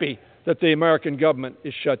happy that the American government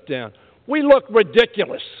is shut down. We look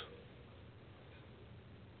ridiculous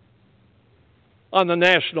on the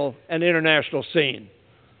national and international scene.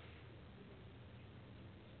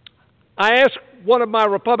 I asked one of my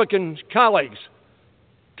Republican colleagues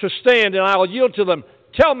to stand, and I'll yield to them.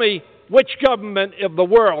 Tell me which government of the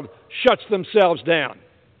world shuts themselves down.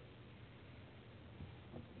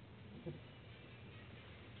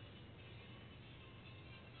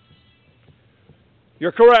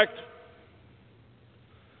 You're correct.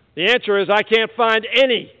 The answer is I can't find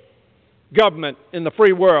any government in the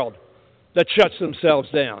free world that shuts themselves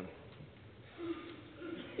down.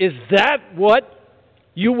 Is that what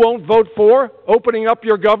you won't vote for, opening up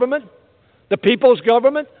your government, the people's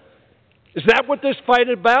government? Is that what this fight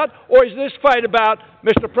is about? Or is this fight about,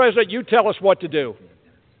 Mr. President, you tell us what to do?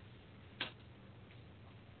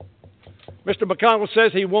 Mr. McConnell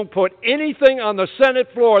says he won't put anything on the Senate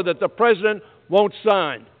floor that the President won't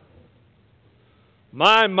sign.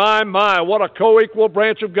 My, what a co-equal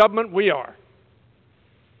branch of government we are.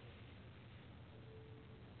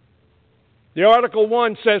 The Article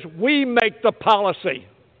 1 says we make the policy.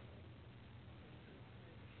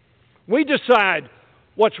 We decide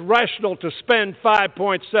what's rational to spend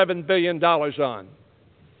 $5.7 billion on.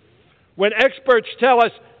 When experts tell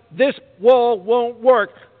us this wall won't work,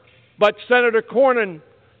 but Senator Cornyn,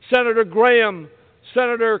 Senator Graham,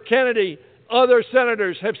 Senator Kennedy, other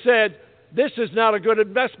senators have said this is not a good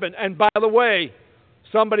investment. And by the way,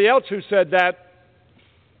 somebody else who said that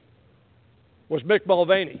was Mick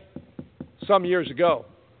Mulvaney some years ago,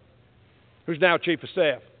 who's now Chief of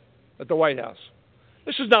Staff at the White House.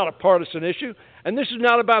 This is not a partisan issue, and this is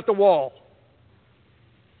not about the wall.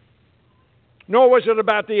 Nor was it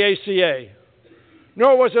about the ACA.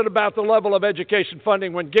 Nor was it about the level of education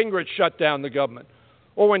funding when Gingrich shut down the government,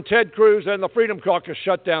 or when Ted Cruz and the Freedom Caucus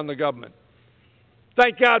shut down the government.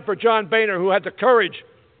 Thank God for John Boehner, who had the courage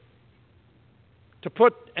to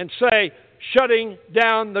put and say, shutting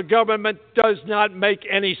down the government does not make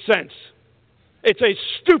any sense. It's a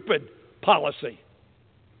stupid policy.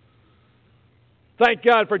 Thank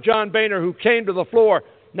God for John Boehner, who came to the floor,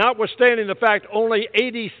 notwithstanding the fact only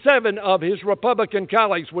 87 of his Republican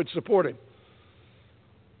colleagues would support him.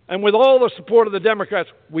 And with all the support of the Democrats,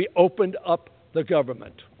 we opened up the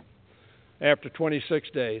government after 26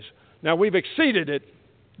 days. Now, we've exceeded it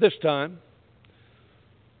this time.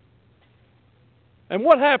 And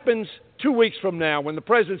what happens 2 weeks from now when the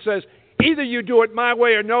President says, either you do it my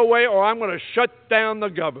way or no way, or I'm going to shut down the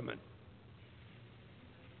government?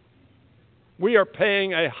 We are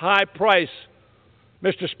paying a high price,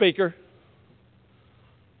 Mr. Speaker,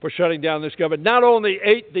 for shutting down this government. Not only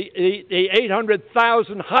the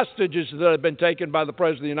 800,000 hostages that have been taken by the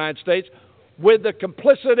President of the United States, with the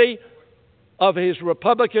complicity of his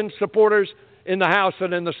Republican supporters in the House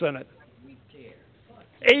and in the Senate.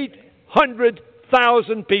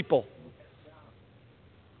 800,000 people.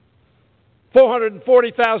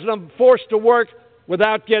 440,000 of them forced to work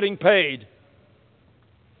without getting paid.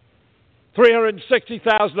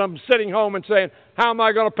 360,000 of them sitting home and saying, how am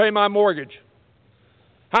I going to pay my mortgage?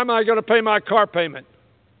 How am I going to pay my car payment?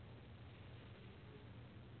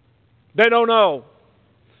 They don't know.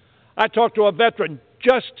 I talked to a veteran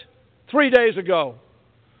just 3 days ago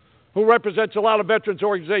who represents a lot of veterans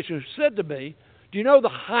organizations who said to me, do you know the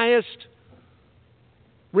highest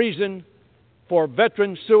reason for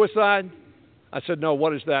veteran suicide? I said, no,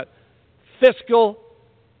 what is that? Fiscal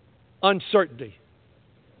uncertainty.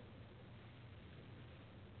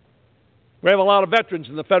 We have a lot of veterans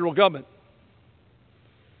in the federal government.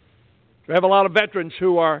 We have a lot of veterans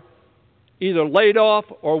who are either laid off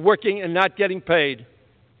or working and not getting paid.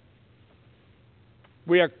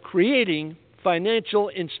 We are creating financial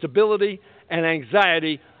instability and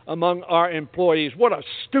anxiety among our employees. What a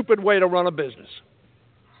stupid way to run a business.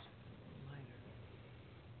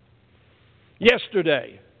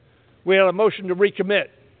 Yesterday, we had a motion to recommit,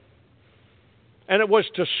 and it was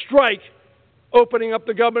to strike opening up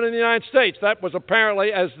the government in the United States. That was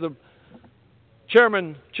apparently, as the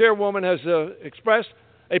chairwoman has expressed,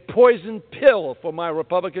 a poison pill for my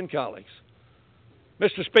Republican colleagues.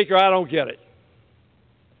 Mr. Speaker, I don't get it.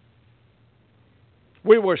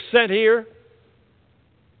 We were sent here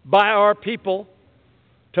by our people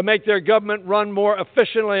to make their government run more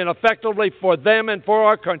efficiently and effectively for them and for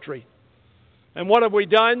our country. And what have we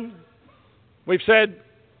done? We've said,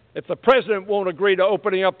 if the president won't agree to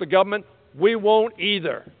opening up the government, we won't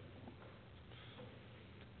either.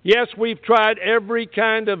 Yes, we've tried every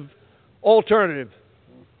kind of alternative.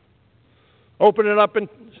 Open it up in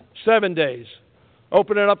 7 days.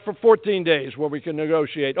 Open it up for 14 days where we can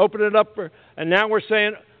negotiate. And now we're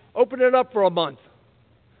saying, open it up for a month.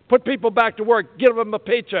 Put people back to work. Give them a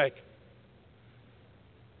paycheck.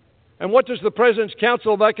 And what does the President's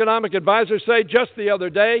Council of Economic Advisors say just the other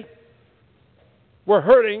day? We're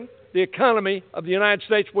hurting the economy of the United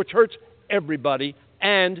States, which hurts everybody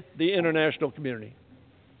and the international community.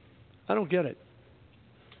 I don't get it.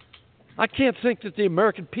 I can't think that the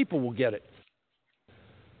American people will get it.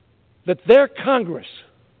 That their Congress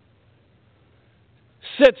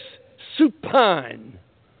sits supine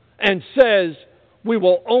and says, we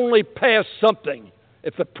will only pass something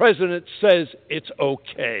if the President says it's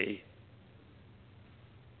okay.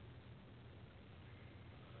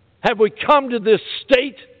 Have we come to this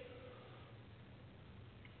state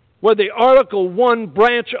where the Article 1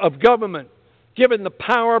 branch of government, given the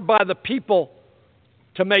power by the people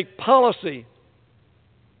to make policy,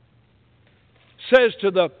 says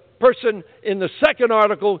to the person in the second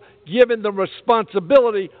article, given the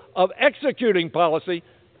responsibility of executing policy,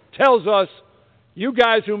 tells us, you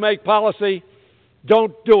guys who make policy,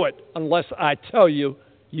 don't do it unless I tell you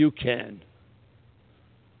you can.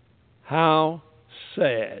 How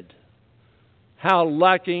sad. How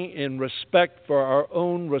lacking in respect for our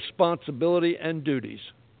own responsibility and duties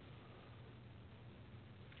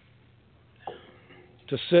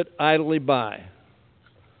to sit idly by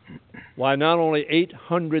why not only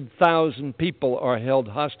 800,000 people are held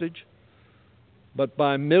hostage, but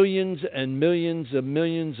by millions and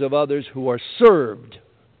millions of others who are served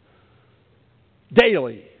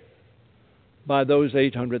daily by those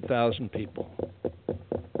 800,000 people.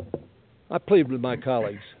 I plead with my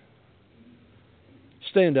colleagues.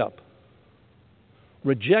 Stand up.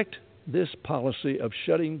 Reject this policy of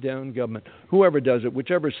shutting down government. Whoever does it,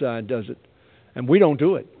 whichever side does it. And we don't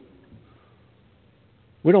do it.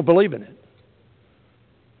 We don't believe in it.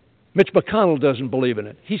 Mitch McConnell doesn't believe in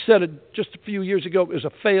it. He said it just a few years ago. It was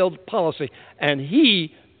a failed policy. And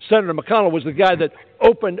Senator McConnell, was the guy that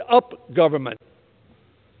opened up government.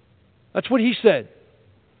 That's what he said.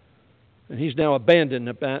 And he's now abandoned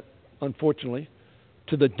that, unfortunately,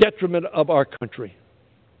 to the detriment of our country.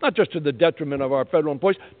 Not just to the detriment of our federal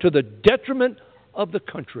employees, to the detriment of the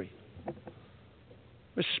country.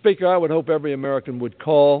 Mr. Speaker, I would hope every American would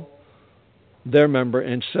call their member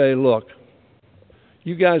and say, look,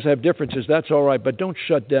 you guys have differences, that's all right, but don't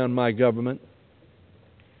shut down my government.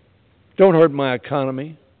 Don't hurt my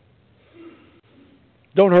economy.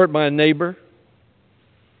 Don't hurt my neighbor.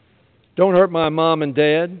 Don't hurt my mom and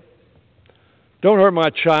dad. Don't hurt my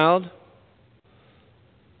child.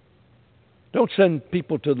 Don't send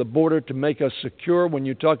people to the border to make us secure when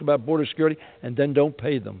you talk about border security, and then don't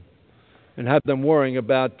pay them and have them worrying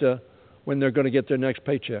about when they're going to get their next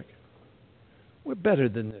paycheck. We're better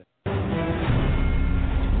than this.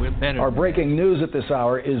 We're better. Our breaking news at this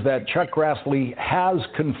hour is that Chuck Grassley has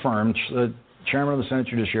confirmed, the chairman of the Senate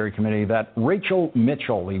Judiciary Committee, that Rachel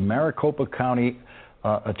Mitchell, the Maricopa County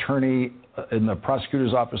attorney in the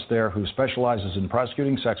prosecutor's office there who specializes in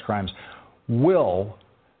prosecuting sex crimes, will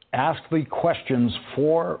ask the questions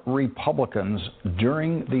for Republicans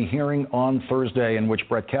during the hearing on Thursday in which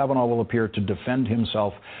Brett Kavanaugh will appear to defend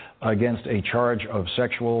himself against a charge of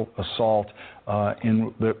sexual assault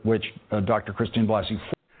in which Dr. Christine Blasey.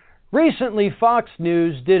 Recently, Fox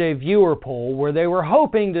News did a viewer poll where they were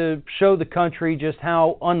hoping to show the country just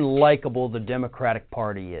how unlikable the Democratic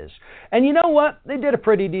Party is. And you know what? They did a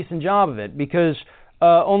pretty decent job of it, because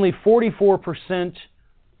only 44%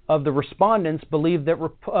 of the respondents believe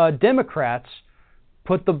that Democrats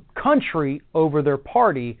put the country over their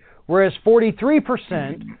party, whereas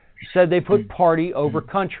 43% said they put party over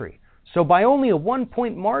country. So by only a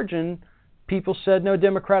 1-point margin, people said, no,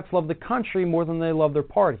 Democrats love the country more than they love their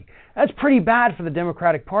party. That's pretty bad for the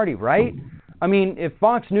Democratic Party, right? I mean, if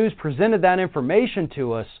Fox News presented that information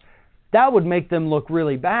to us, that would make them look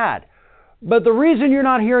really bad. But the reason you're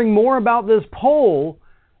not hearing more about this poll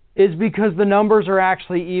is because the numbers are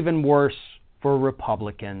actually even worse for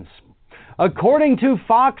Republicans. According to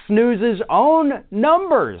Fox News' own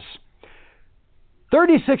numbers,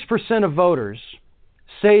 36% of voters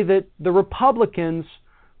say that the Republicans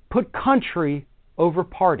put country over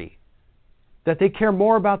party, that they care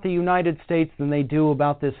more about the United States than they do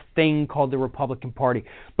about this thing called the Republican Party.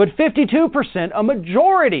 But 52%, a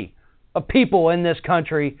majority of people in this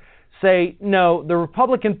country, say, no, the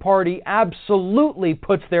Republican Party absolutely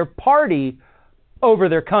puts their party over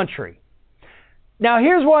their country. Now,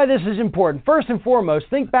 here's why this is important. First and foremost,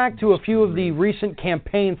 think back to a few of the recent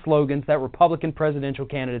campaign slogans that Republican presidential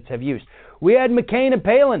candidates have used. We had McCain and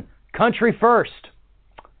Palin, country first.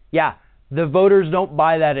 Yeah, the voters don't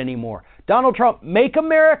buy that anymore. Donald Trump, make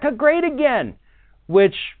America great again,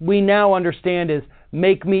 which we now understand is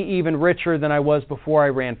make me even richer than I was before I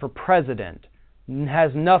ran for president. It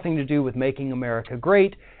has nothing to do with making America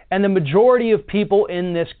great, and the majority of people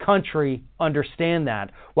in this country understand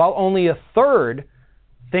that, while only a third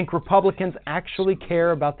think Republicans actually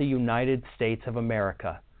care about the United States of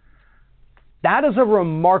America. That is a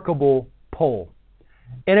remarkable poll.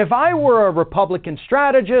 And if I were a Republican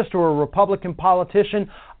strategist or a Republican politician,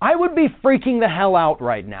 I would be freaking the hell out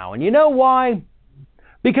right now. And you know why?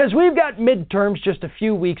 Because we've got midterms just a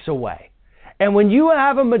few weeks away. And when you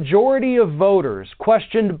have a majority of voters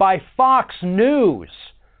questioned by Fox News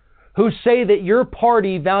who say that your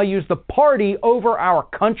party values the party over our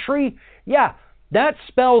country, yeah, that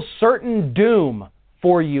spells certain doom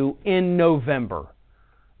for you in November.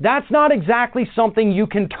 That's not exactly something you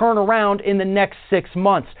can turn around in the next 6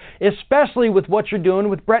 months, especially with what you're doing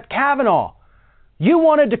with Brett Kavanaugh. You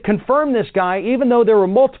wanted to confirm this guy, even though there were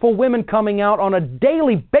multiple women coming out on a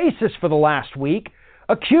daily basis for the last week,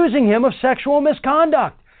 accusing him of sexual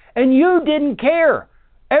misconduct. And you didn't care.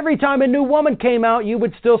 Every time a new woman came out, you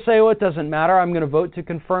would still say, oh, it doesn't matter, I'm going to vote to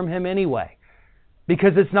confirm him anyway.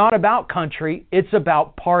 Because it's not about country, it's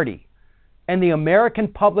about party. And the American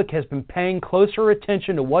public has been paying closer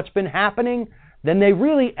attention to what's been happening than they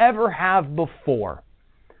really ever have before.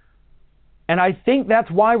 And I think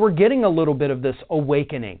that's why we're getting a little bit of this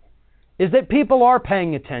awakening, is that people are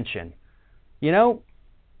paying attention. You know,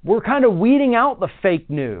 we're kind of weeding out the fake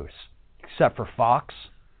news, except for Fox.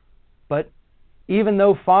 But even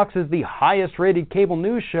though Fox is the highest rated cable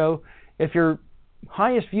news show, if your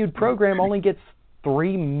highest viewed program only gets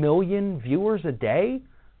 3 million viewers a day,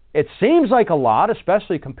 it seems like a lot,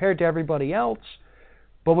 especially compared to everybody else.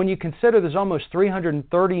 But when you consider there's almost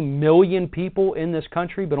 330 million people in this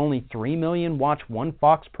country, but only 3 million watch one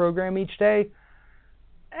Fox program each day,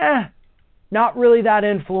 not really that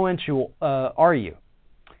influential, are you?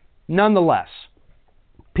 Nonetheless,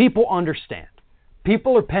 people understand.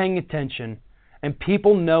 People are paying attention, and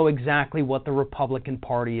people know exactly what the Republican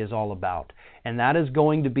Party is all about. And that is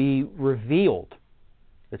going to be revealed.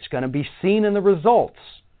 It's going to be seen in the results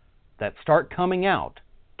that start coming out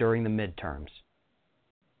during the midterms.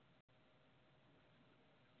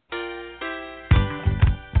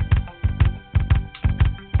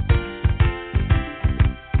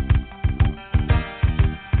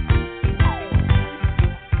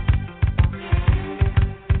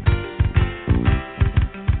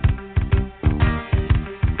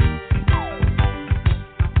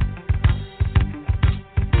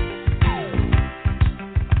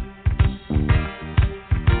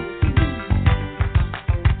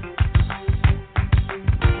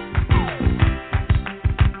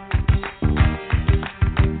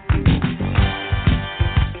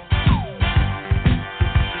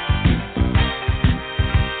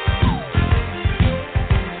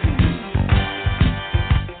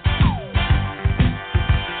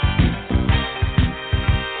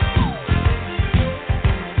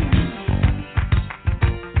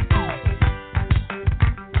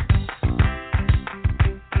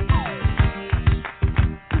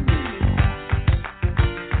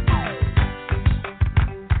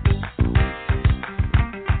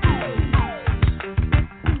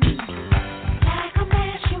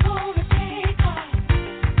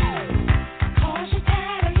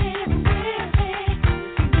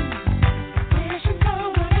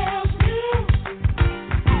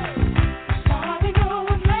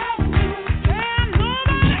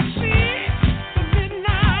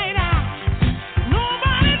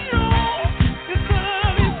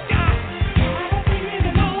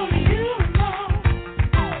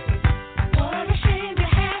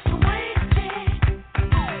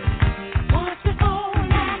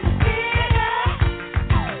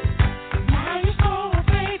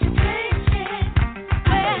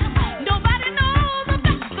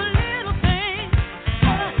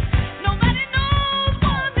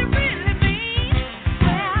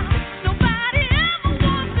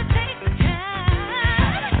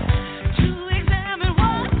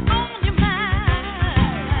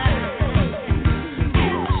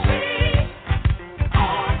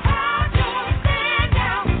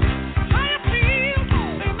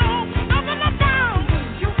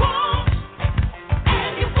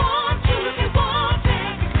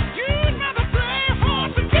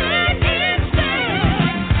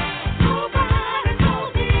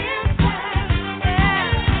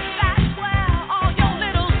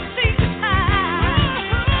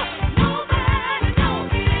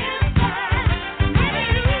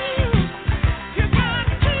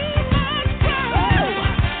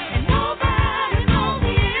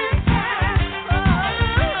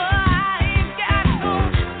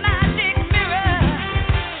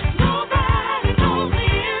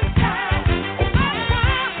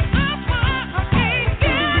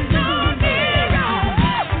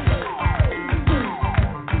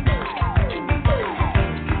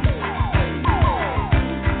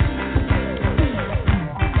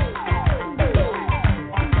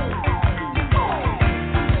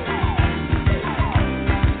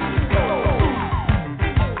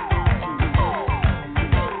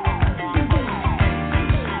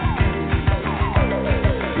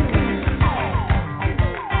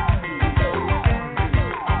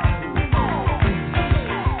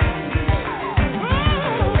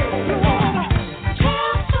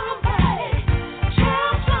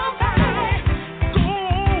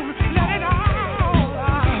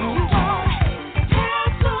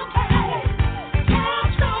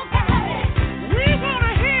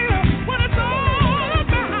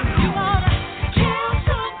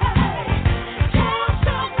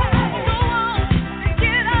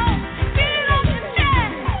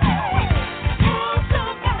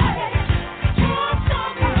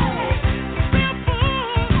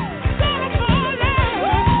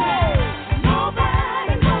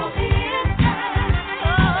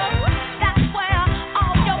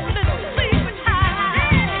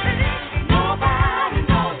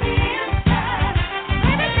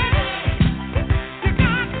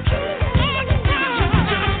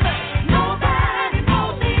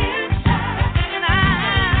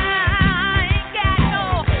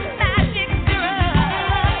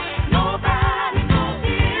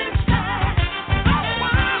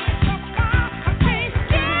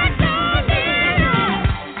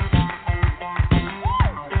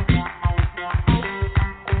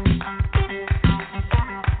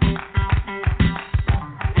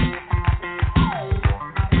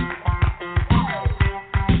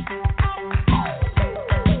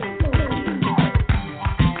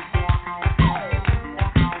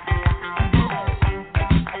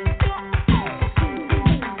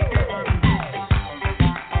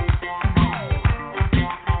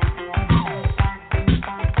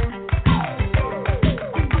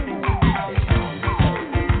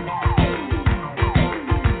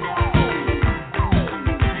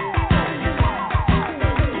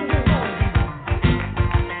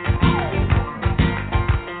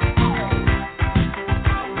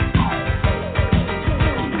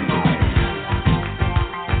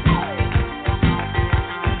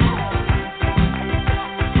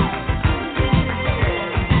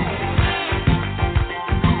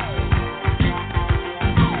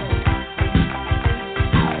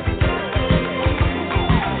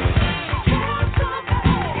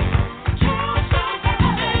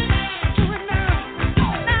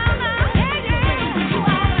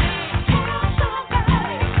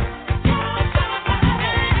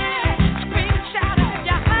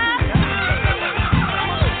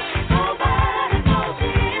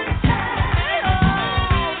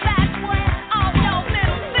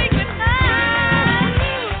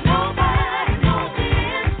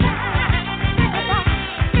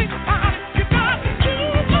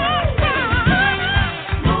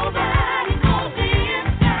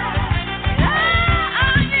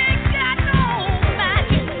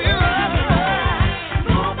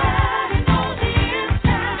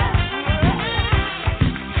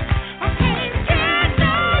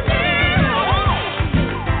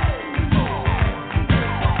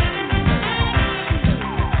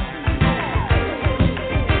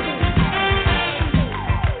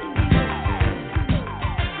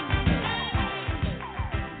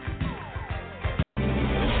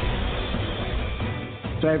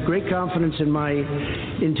 I have great confidence in my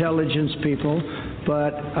intelligence people,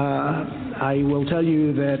 but I will tell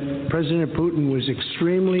you that President Putin was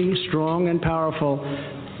extremely strong and powerful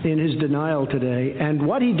in his denial today. And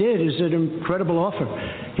what he did is an incredible offer.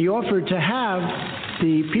 He offered to have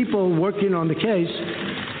the people working on the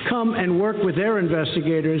case come and work with their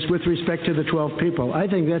investigators with respect to the 12 people. I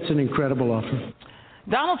think that's an incredible offer.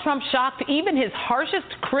 Donald Trump shocked even his harshest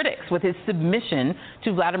critics with his submission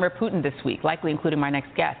to Vladimir Putin this week, likely including my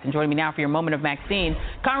next guest. And joining me now for your moment of Maxine,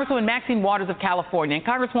 Congresswoman Maxine Waters of California. And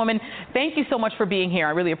Congresswoman, thank you so much for being here. I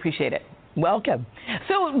really appreciate it. Welcome.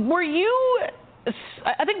 So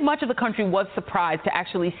I think much of the country was surprised to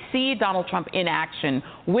actually see Donald Trump in action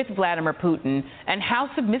with Vladimir Putin and how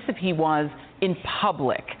submissive he was in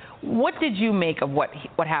public. What did you make of what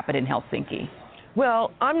happened in Helsinki?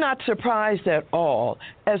 Well, I'm not surprised at all.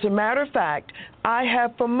 As a matter of fact, I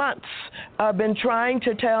have for months been trying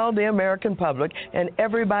to tell the American public and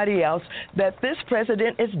everybody else that this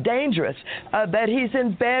president is dangerous, that he's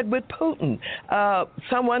in bed with Putin.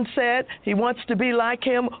 Someone said he wants to be like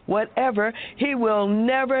him, whatever. He will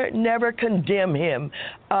never condemn him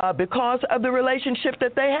because of the relationship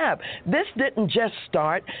that they have. This didn't just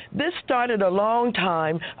start. This started a long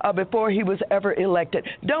time before he was ever elected.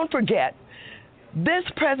 Don't forget, this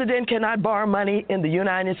president cannot borrow money in the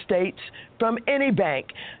United States from any bank.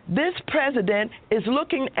 This president is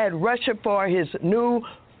looking at Russia for his new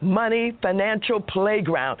money financial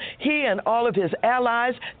playground. He and all of his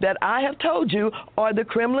allies that I have told you are the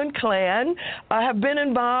Kremlin clan have been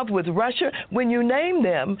involved with Russia. When you name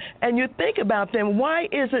them and you think about them, why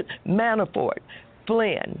is it Manafort,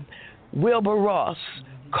 Flynn, Wilbur Ross,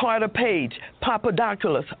 Carter Page,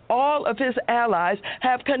 Papadopoulos, all of his allies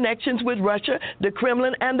have connections with Russia, the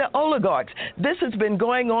Kremlin, and the oligarchs. This has been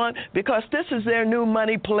going on because this is their new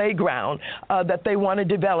money playground that they want to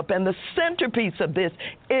develop. And the centerpiece of this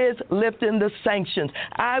is lifting the sanctions.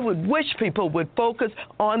 I would wish people would focus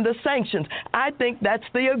on the sanctions. I think that's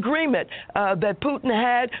the agreement that Putin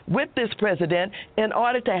had with this president in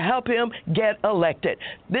order to help him get elected.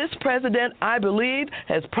 This president, I believe,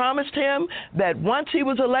 has promised him that once he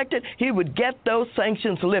was elected, he would get those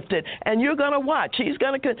sanctions lifted. And you're going to watch. He's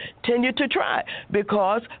going to continue to try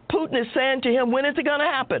because Putin is saying to him, when is it going to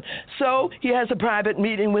happen? So he has a private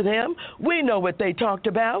meeting with him. We know what they talked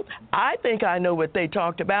about. I think I know what they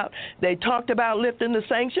talked about. They talked about lifting the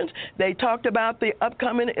sanctions. They talked about the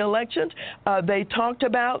upcoming elections. They talked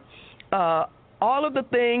about all of the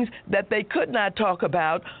things that they could not talk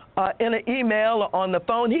about in an email or on the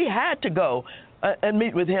phone. He had to go and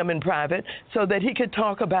meet with him in private so that he could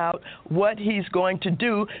talk about what he's going to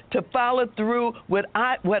do to follow through what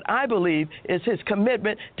I believe is his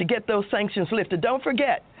commitment to get those sanctions lifted. Don't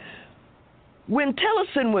forget, when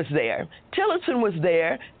Tillerson was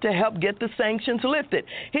there to help get the sanctions lifted.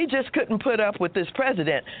 He just couldn't put up with this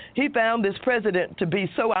president. He found this president to be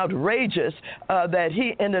so outrageous that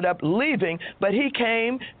he ended up leaving, but he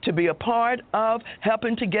came to be a part of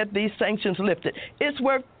helping to get these sanctions lifted. It's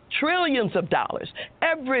worth trillions of dollars.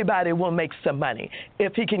 Everybody will make some money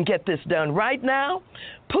if he can get this done. Right now,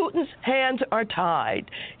 Putin's hands are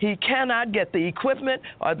tied. He cannot get the equipment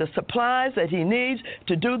or the supplies that he needs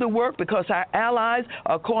to do the work because our allies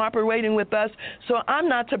are cooperating with us. So I'm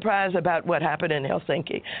not surprised about what happened in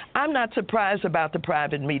Helsinki. I'm not surprised about the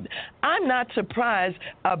private meeting. I'm not surprised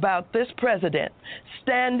about this president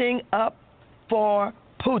standing up for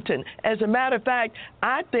Putin. As a matter of fact,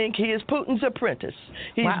 I think he is Putin's apprentice.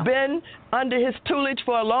 He's been under his tutelage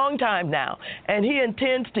for a long time now, and he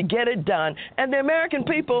intends to get it done. And the American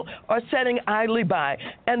people are sitting idly by.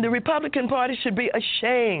 And the Republican Party should be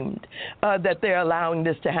ashamed that they're allowing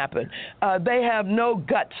this to happen. They have no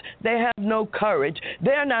guts. They have no courage.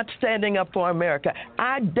 They're not standing up for America.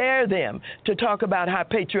 I dare them to talk about how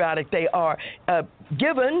patriotic they are,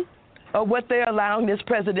 given what they're allowing this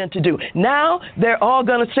president to do. Now they're all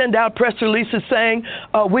going to send out press releases saying,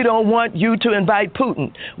 we don't want you to invite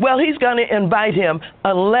Putin. Well, he's going to invite him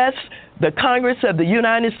unless the Congress of the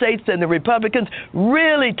United States and the Republicans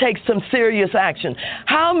really take some serious action.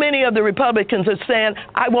 How many of the Republicans are saying,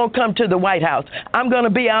 I won't come to the White House. I'm going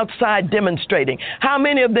to be outside demonstrating? How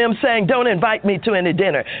many of them saying, don't invite me to any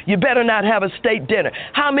dinner? You better not have a state dinner.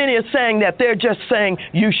 How many are saying that they're just saying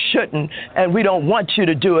you shouldn't and we don't want you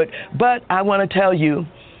to do it? But I want to tell you,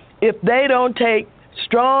 if they don't take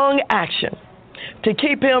strong action to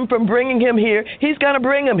keep him from bringing him here, he's going to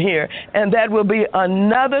bring him here. And that will be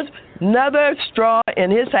another straw in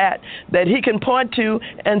his hat that he can point to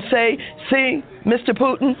and say, see, Mr.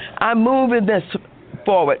 Putin, I'm moving this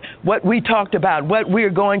forward what we talked about, what we're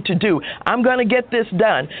going to do. I'm going to get this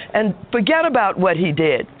done. And forget about what he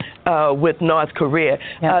did with North Korea.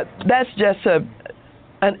 Yep. That's just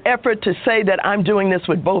an effort to say that I'm doing this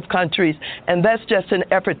with both countries, and that's just an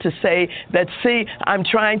effort to say that, see, I'm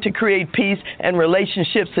trying to create peace and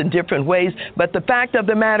relationships in different ways, but the fact of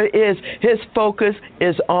the matter is his focus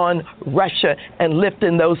is on Russia and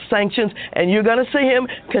lifting those sanctions, and you're going to see him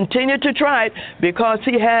continue to try it because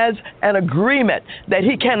he has an agreement that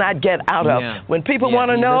he cannot get out of. When people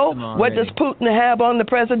want to know what does Putin have on the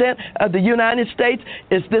president of the United States,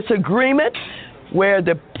 is this agreement where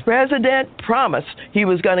the president promised he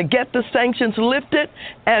was going to get the sanctions lifted,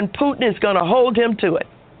 and Putin is going to hold him to it.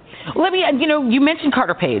 Let me, you mentioned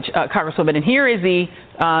Carter Page, Congresswoman, and here is the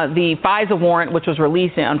FISA warrant, which was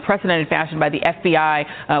released in unprecedented fashion by the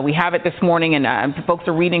FBI. We have it this morning, and folks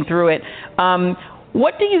are reading through it.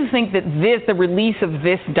 What do you think that the release of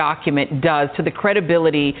this document does to the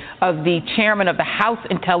credibility of the chairman of the House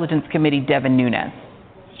Intelligence Committee, Devin Nunes?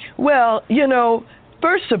 Well,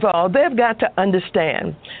 first of all, they've got to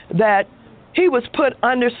understand that he was put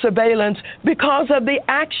under surveillance because of the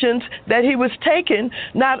actions that he was taking,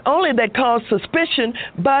 not only that caused suspicion,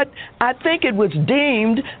 but I think it was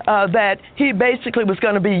deemed that he basically was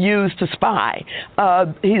going to be used to spy.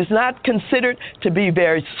 He's not considered to be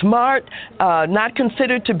very smart, not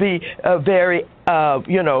considered to be very,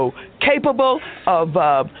 capable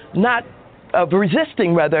of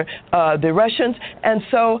resisting, the Russians. And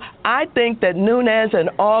so I think that Nunes and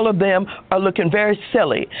all of them are looking very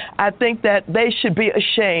silly. I think that they should be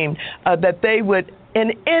ashamed that they would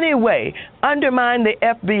in any way undermine the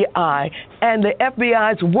FBI and the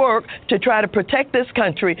FBI's work to try to protect this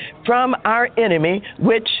country from our enemy,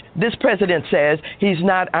 which this president says he's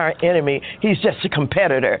not our enemy. He's just a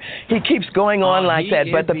competitor. He keeps going on like that.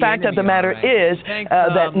 But the fact of the matter is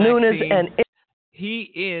that Nunes and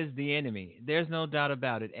he is the enemy. There's no doubt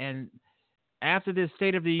about it. And after this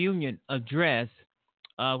State of the Union address,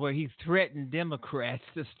 where he threatened Democrats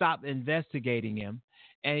to stop investigating him,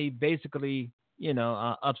 and he basically,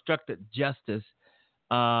 obstructed justice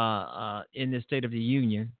in the State of the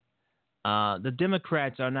Union, the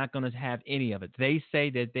Democrats are not going to have any of it. They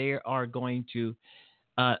say that they are going to,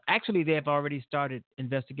 actually, they have already started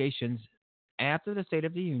investigations after the State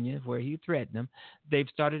of the Union, where he threatened them. They've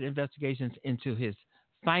started investigations into his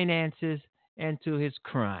finances and to his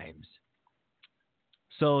crimes.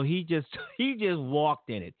 So he just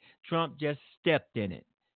walked in it. Trump just stepped in it,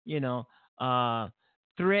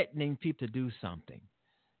 threatening people to do something.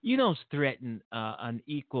 You don't threaten an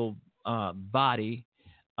equal body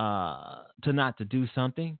to not to do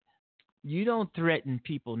something. You don't threaten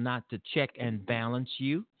people not to check and balance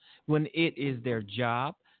you when it is their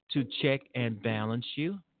job to check and balance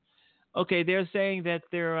you. Okay, they're saying that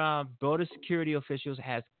their border security officials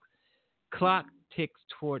has clock ticks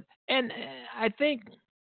toward, and I think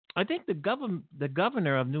the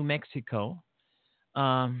governor of New Mexico,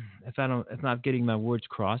 if I'm not getting my words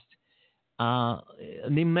crossed,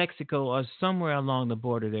 New Mexico or somewhere along the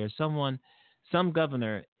border there, some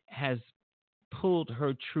governor has pulled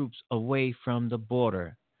her troops away from the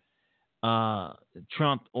border.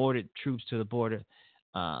 Trump ordered troops to the border.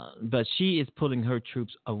 But she is pulling her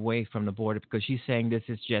troops away from the border because she's saying this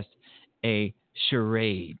is just a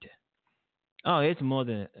charade. Oh, it's more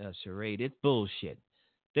than a charade. It's bullshit.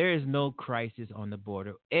 There is no crisis on the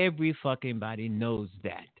border. Every fucking body knows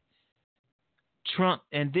that. Trump,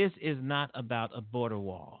 and this is not about a border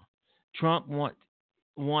wall. Trump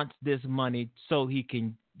wants this money so he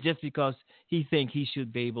can, just because he thinks he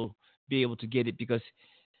should be able to get it because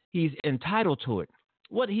he's entitled to it.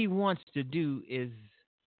 What he wants to do is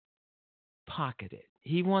pocket it.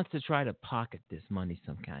 He wants to try to pocket this money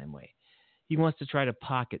some kind of way. He wants to try to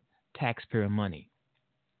pocket taxpayer money.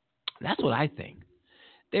 That's what I think.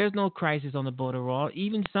 There's no crisis on the border wall.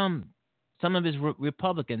 Even some of his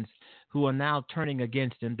Republicans who are now turning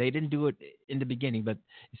against him, they didn't do it in the beginning, but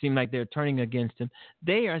it seemed like they're turning against him.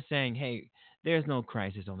 They are saying, hey, there's no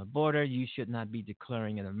crisis on the border. You should not be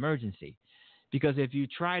declaring an emergency. Because if you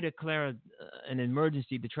try to declare an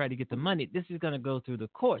emergency to try to get the money, this is going to go through the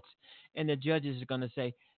courts. And the judges are going to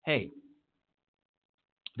say, hey,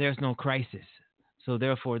 there's no crisis. So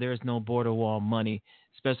therefore, there's no border wall money,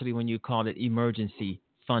 especially when you call it emergency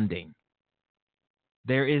funding.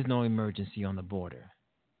 There is no emergency on the border.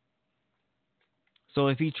 So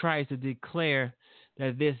if he tries to declare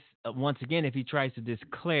that this, once again, if he tries to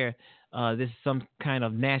declare this is some kind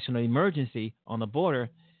of national emergency on the border,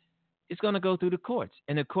 it's going to go through the courts,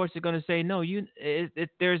 and the courts are going to say, no,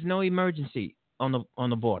 there's no emergency on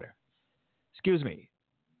the border. Excuse me.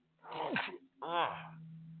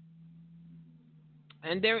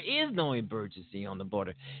 And there is no emergency on the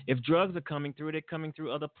border. If drugs are coming through, they're coming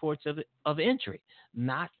through other ports of entry,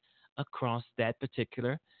 not across that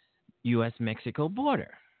particular U.S.-Mexico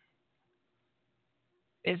border.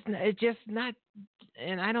 It's just not,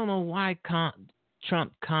 and I don't know why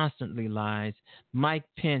Trump constantly lies. Mike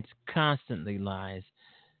Pence constantly lies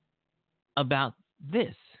about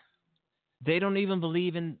this. They don't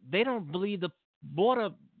believe the border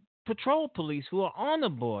patrol police who are on the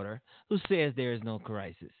border who says there is no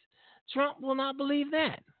crisis. Trump will not believe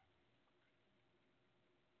that.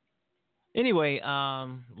 Anyway,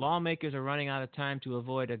 lawmakers are running out of time to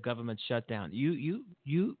avoid a government shutdown.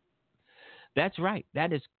 That's right.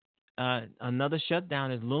 That is another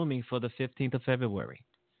shutdown is looming for the 15th of February.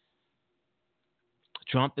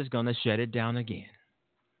 Trump is going to shut it down again.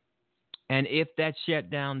 And if that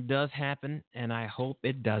shutdown does happen, and I hope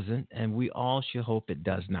it doesn't, and we all should hope it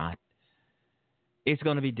does not, it's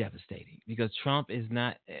going to be devastating because Trump is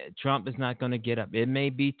not going to get up. It may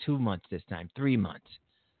be 2 months this time, 3 months.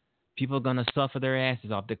 People are going to suffer their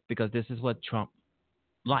asses off because this is what Trump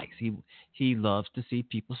likes. He loves to see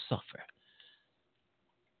people suffer.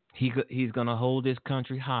 He's going to hold this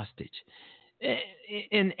country hostage.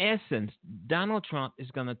 In essence, Donald Trump is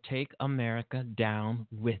going to take America down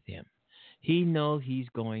with him. He knows he's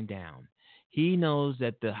going down. He knows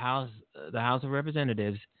that the House of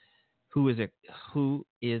Representatives, who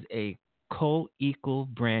is a co-equal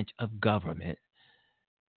branch of government,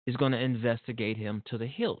 is going to investigate him to the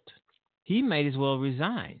hilt. He might as well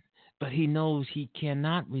resign, but he knows he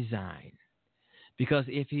cannot resign because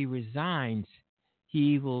if he resigns,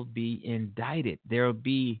 he will be indicted. There will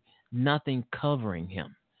be nothing covering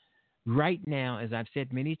him. Right now, as I've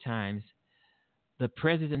said many times, the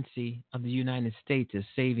presidency of the United States is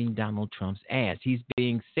saving Donald Trump's ass. He's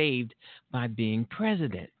being saved by being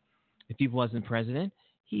president. If he wasn't president,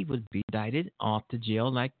 he would be indicted off to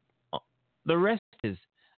jail like the rest of his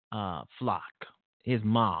flock, his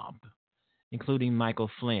mob, including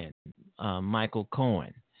Michael Flynn, Michael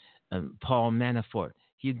Cohen, Paul Manafort.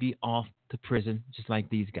 He'd be off to prison just like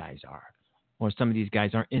these guys are, or some of these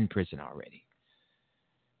guys are in prison already.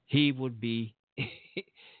 He would be...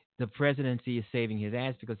 The presidency is saving his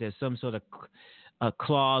ass because there's some sort of a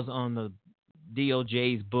clause on the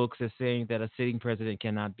DOJ's books that's saying that a sitting president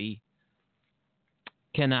cannot be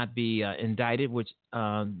indicted, which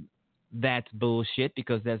that's bullshit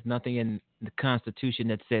because there's nothing in the Constitution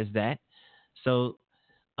that says that. So,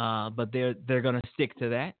 but they're going to stick to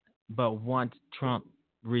that. But once Trump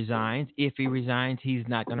resigns, if he resigns, he's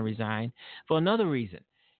not going to resign for another reason.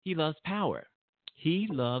 He loves power. He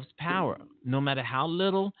loves power. No matter how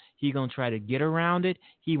little, he's going to try to get around it.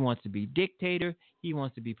 He wants to be dictator. He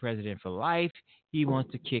wants to be president for life. He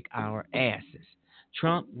wants to kick our asses.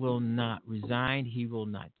 Trump will not resign. He will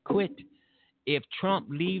not quit. If Trump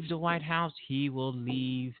leaves the White House, he will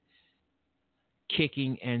leave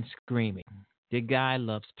kicking and screaming. The guy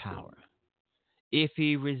loves power. If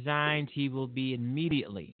he resigns, he will be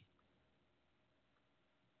immediately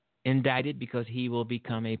indicted because he will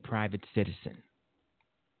become a private citizen.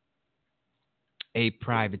 A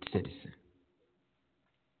private citizen.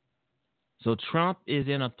 So Trump is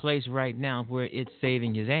in a place right now where it's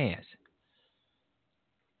saving his ass.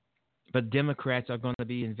 But Democrats are going to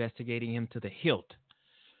be investigating him to the hilt.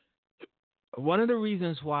 One of the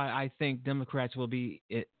reasons why I think Democrats will be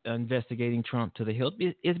investigating Trump to the hilt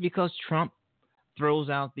is because Trump throws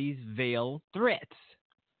out these veiled threats.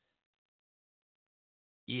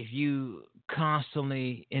 If you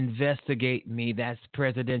constantly investigate me, that's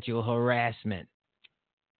presidential harassment.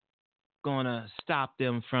 Going to stop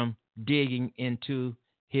them from digging into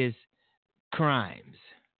his crimes.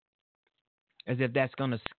 As if that's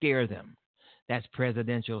going to scare them. That's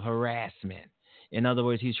presidential harassment. In other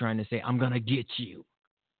words, he's trying to say, I'm going to get you.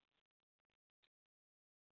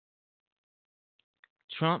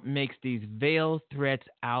 Trump makes these veiled threats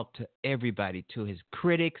out to everybody, to his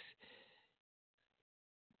critics.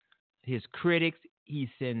 He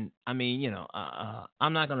sends, I'm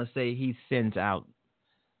not going to say he sends out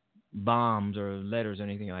bombs or letters or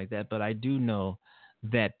anything like that, but I do know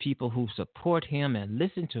that people who support him and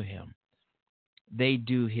listen to him, they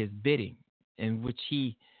do his bidding, in which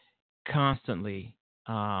he constantly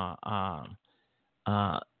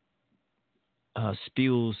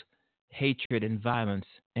spews hatred and violence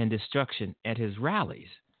and destruction at his rallies.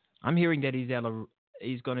 I'm hearing that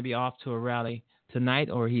he's going to be off to a rally tonight,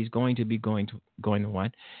 or he's going to be going to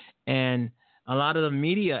one, and a lot of the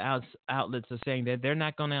media outlets are saying that they're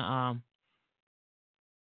not going to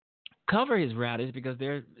cover his rallies because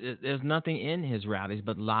there's nothing in his rallies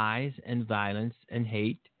but lies and violence and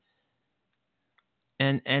hate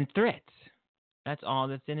and threats. That's all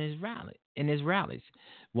that's in his rallies.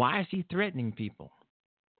 Why is he threatening people?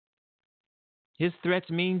 His threats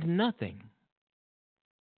means nothing.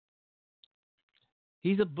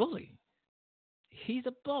 He's a bully. He's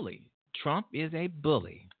a bully. Trump is a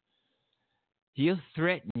bully. He'll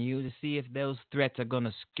threaten you to see if those threats are going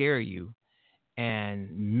to scare you and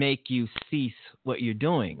make you cease what you're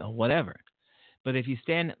doing or whatever. But if you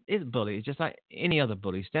stand, it's a bully. It's just like any other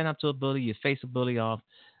bully. Stand up to a bully, you face a bully off,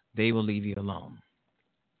 they will leave you alone.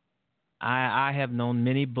 I have known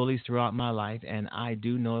many bullies throughout my life, and I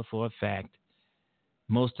do know for a fact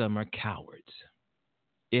most of them are cowards,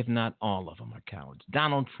 if not all of them are cowards.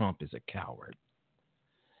 Donald Trump is a coward.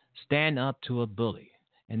 Stand up to a bully.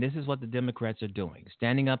 And this is what the Democrats are doing,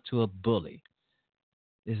 standing up to a bully.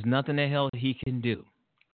 There's nothing the hell he can do.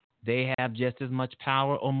 They have just as much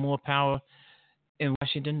power or more power in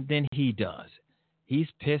Washington than he does. He's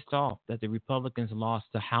pissed off that the Republicans lost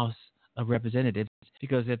the House of Representatives,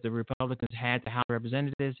 because if the Republicans had the House of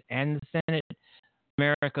Representatives and the Senate,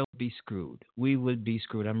 America would be screwed. We would be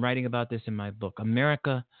screwed. I'm writing about this in my book.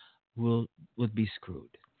 America would be screwed.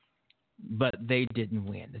 But they didn't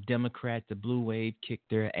win. The Democrats, the blue wave, kicked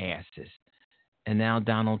their asses. And now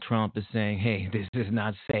Donald Trump is saying, hey, this is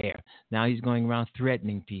not fair. Now he's going around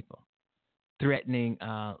threatening people, threatening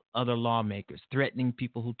other lawmakers, threatening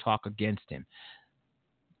people who talk against him,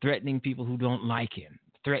 threatening people who don't like him,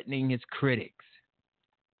 threatening his critics,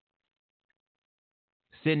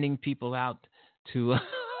 sending people out to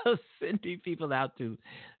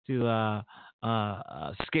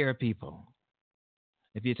scare people.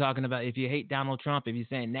 If you hate Donald Trump, if you're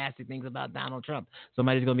saying nasty things about Donald Trump,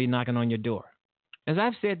 somebody's going to be knocking on your door. As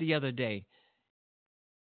I've said the other day,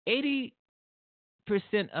 80%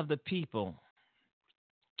 of the people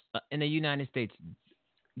in the United States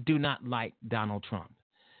do not like Donald Trump.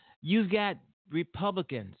 You've got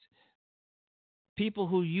Republicans, people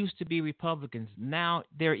who used to be Republicans. Now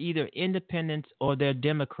they're either independents or they're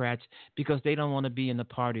Democrats because they don't want to be in the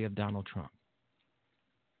party of Donald Trump.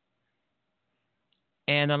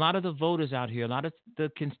 And a lot of the voters out here, a lot of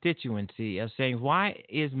the constituency are saying, why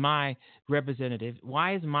is my representative,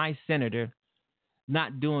 why is my senator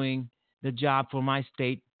not doing the job for my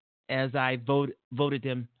state as I voted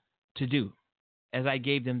them to do, as I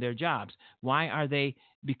gave them their jobs? Why are they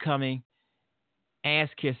becoming ass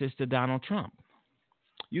kissers to Donald Trump?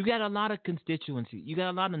 You got a lot of constituency. You got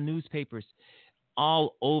a lot of newspapers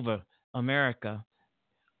all over America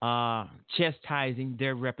chastising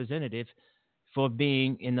their representative for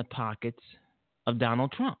being in the pockets of Donald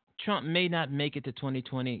Trump. Trump may not make it to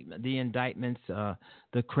 2020. The indictments,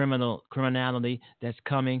 the criminality that's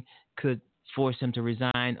coming could force him to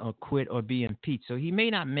resign or quit or be impeached. So he may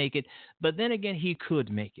not make it, but then again, he could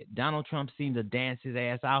make it. Donald Trump seemed to dance his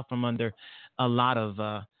ass out from under a lot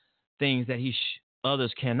of things that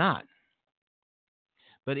others cannot.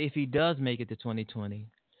 But if he does make it to 2020,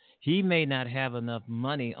 he may not have enough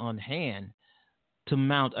money on hand to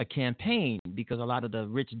mount a campaign because a lot of the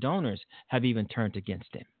rich donors have even turned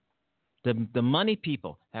against him. The money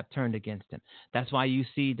people have turned against him. That's why you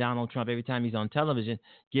see Donald Trump every time he's on television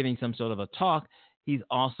giving some sort of a talk, he's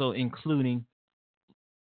also including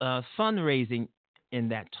fundraising in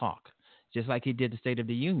that talk, just like he did the State of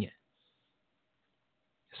the Union.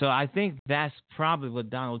 So I think that's probably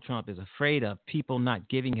what Donald Trump is afraid of, people not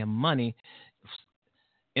giving him money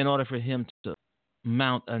in order for him to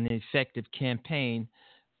mount an effective campaign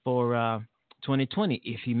for 2020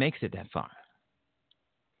 if he makes it that far.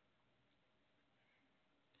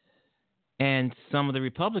 And some of the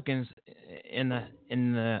Republicans in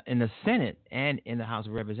the Senate and in the House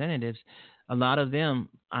of Representatives, a lot of them,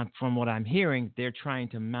 from what I'm hearing, they're trying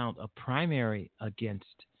to mount a primary against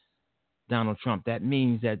Donald Trump. That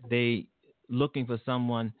means that they looking for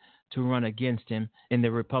someone to run against him in the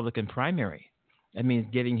Republican primary. That means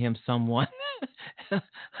giving him someone,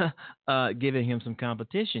 giving him some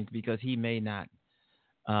competition because he may not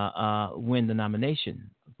win the nomination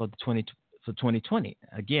for 2020.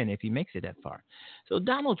 Again, if he makes it that far. So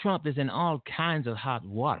Donald Trump is in all kinds of hot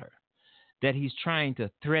water that he's trying to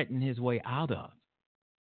threaten his way out of.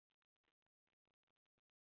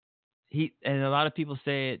 And a lot of people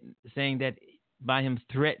saying that by him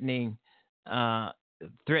threatening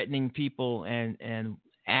people and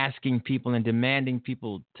asking people and demanding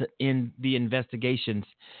people to end the investigations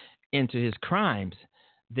into his crimes,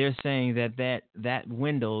 they're saying that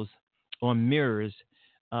windows or mirrors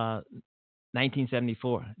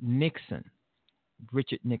 1974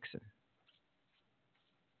 Richard Nixon.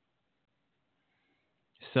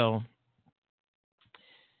 So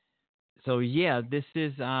yeah, this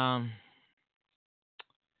is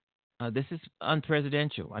This is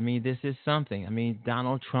unpresidential. I mean, this is something. I mean,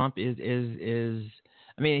 Donald Trump is.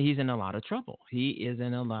 I mean, he's in a lot of trouble. He is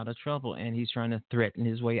in a lot of trouble, and he's trying to threaten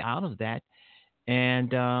his way out of that.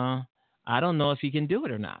 And I don't know if he can do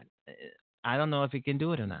it or not. I don't know if he can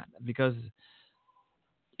do it or not because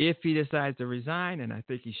if he decides to resign, and I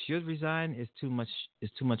think he should resign, it's too much.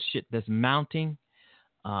 It's too much shit that's mounting.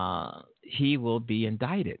 He will be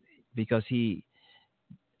indicted because he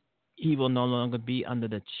will no longer be under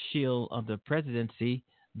the chill of the presidency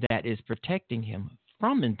that is protecting him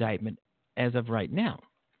from indictment as of right now.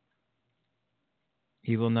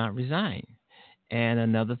 He will not resign. And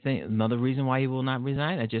another reason why he will not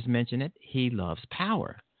resign, I just mentioned it, he loves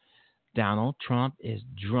power. Donald Trump is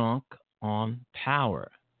drunk on power.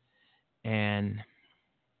 And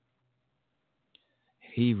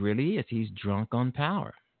he really is. He's drunk on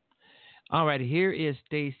power. All right, here is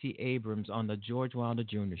Stacy Abrams on the George Wilder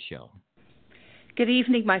Jr. Show. Good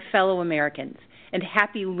evening, my fellow Americans, and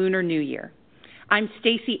happy Lunar New Year. I'm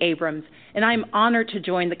Stacy Abrams, and I'm honored to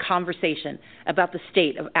join the conversation about the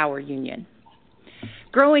state of our union.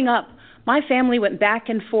 Growing up, my family went back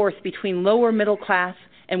and forth between lower middle class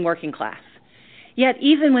and working class. Yet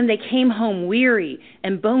even when they came home weary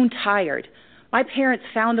and bone-tired, my parents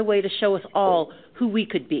found a way to show us all who we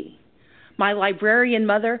could be. My librarian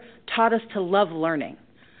mother taught us to love learning.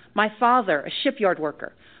 My father, a shipyard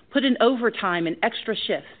worker, put in overtime and extra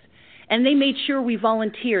shifts, and they made sure we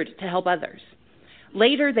volunteered to help others.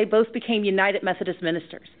 Later, they both became United Methodist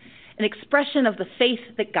ministers, an expression of the faith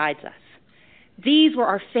that guides us. These were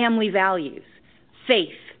our family values: faith,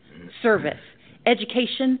 service,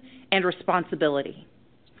 education, and responsibility.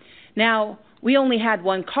 Now, we only had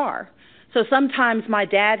one car, so sometimes my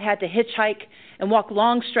dad had to hitchhike and walk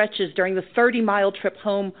long stretches during the 30-mile trip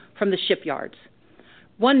home from the shipyards.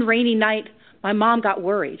 One rainy night, my mom got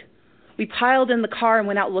worried. We piled in the car and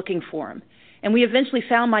went out looking for him, and we eventually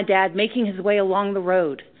found my dad making his way along the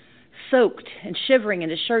road, soaked and shivering in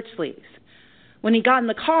his shirt sleeves. When he got in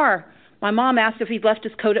the car, my mom asked if he'd left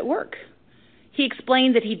his coat at work. He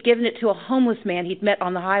explained that he'd given it to a homeless man he'd met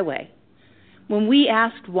on the highway. When we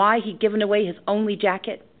asked why he'd given away his only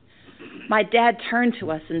jacket, my dad turned to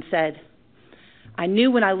us and said, "I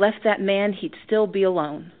knew when I left that man he'd still be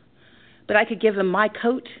alone, but I could give him my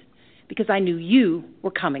coat because I knew you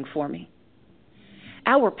were coming for me."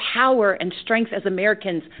 Our power and strength as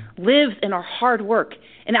Americans lives in our hard work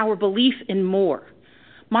and our belief in more.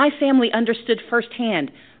 My family understood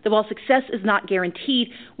firsthand that while success is not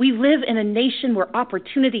guaranteed, we live in a nation where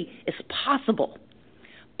opportunity is possible.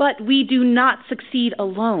 But we do not succeed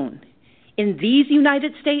alone. In these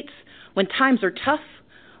United States, when times are tough,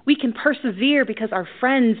 we can persevere because our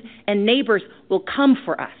friends and neighbors will come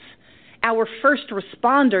for us. Our first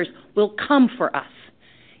responders will come for us.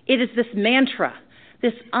 It is this mantra,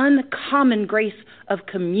 this uncommon grace of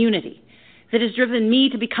community, that has driven me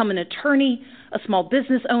to become an attorney, a small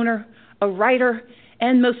business owner, a writer,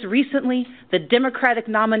 and most recently, the Democratic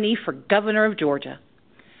nominee for governor of Georgia.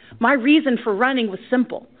 My reason for running was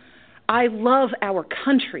simple. I love our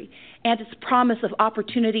country and its promise of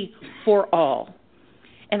opportunity for all.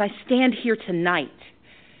 And I stand here tonight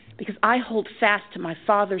because I hold fast to my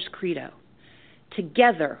father's credo.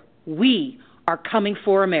 Together, we are coming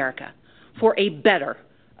for America, for a better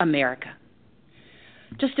America.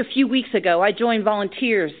 Just a few weeks ago, I joined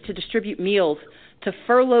volunteers to distribute meals to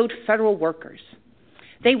furloughed federal workers.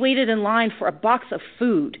 They waited in line for a box of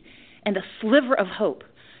food and a sliver of hope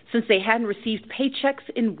since they hadn't received paychecks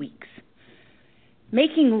in weeks.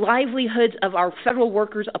 Making livelihoods of our federal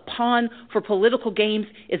workers a pawn for political games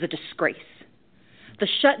is a disgrace. The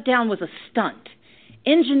shutdown was a stunt,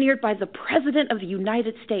 engineered by the President of the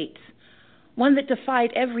United States, one that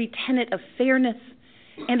defied every tenet of fairness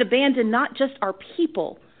and abandoned not just our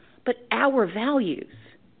people, but our values.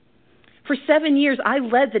 For 7 years, I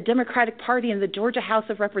led the Democratic Party in the Georgia House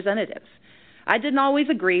of Representatives. I didn't always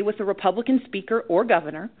agree with the Republican speaker or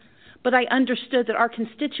governor, but I understood that our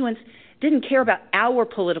constituents didn't care about our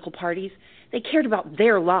political parties. They cared about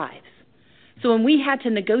their lives. So when we had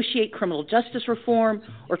to negotiate criminal justice reform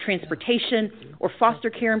or transportation or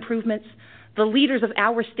foster care improvements, the leaders of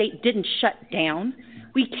our state didn't shut down.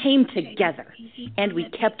 We came together, and we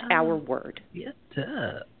kept our word.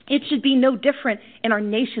 It should be no different in our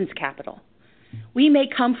nation's capital. We may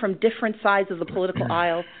come from different sides of the political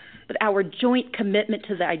aisle, but our joint commitment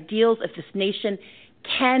to the ideals of this nation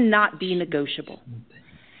cannot be negotiable.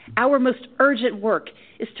 Our most urgent work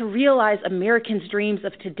is to realize Americans' dreams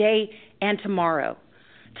of today and tomorrow,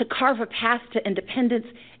 to carve a path to independence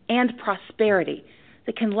and prosperity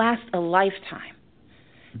that can last a lifetime.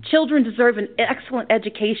 Children deserve an excellent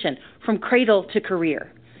education from cradle to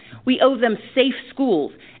career. We owe them safe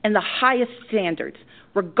schools and the highest standards,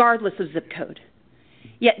 regardless of zip code.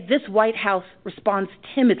 Yet this White House responds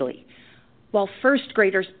timidly, while first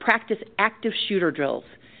graders practice active shooter drills,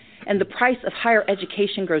 and the price of higher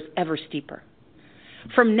education grows ever steeper.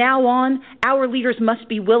 From now on, our leaders must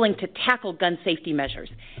be willing to tackle gun safety measures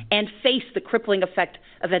and face the crippling effect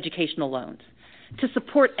of educational loans, to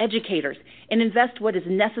support educators and invest what is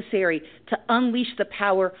necessary to unleash the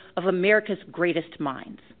power of America's greatest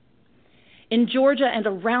minds. In Georgia and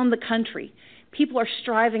around the country, people are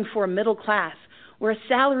striving for a middle class where a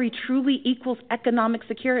salary truly equals economic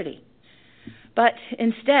security. But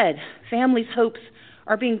instead, families' hopes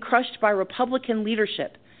are being crushed by Republican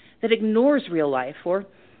leadership that ignores real life or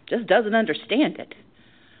just doesn't understand it.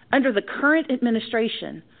 Under the current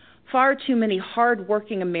administration, far too many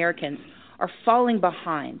hard-working Americans are falling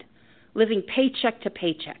behind, living paycheck to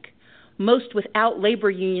paycheck, most without labor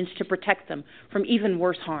unions to protect them from even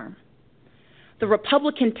worse harm. The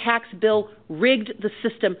Republican tax bill rigged the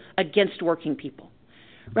system against working people.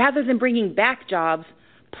 Rather than bringing back jobs,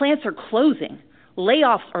 plants are closing,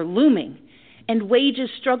 layoffs are looming, and wages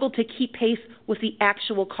struggle to keep pace with the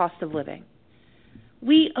actual cost of living.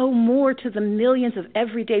 We owe more to the millions of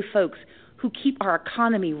everyday folks who keep our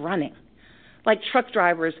economy running, like truck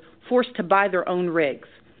drivers forced to buy their own rigs,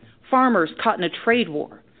 farmers caught in a trade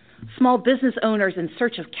war, small business owners in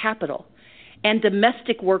search of capital, and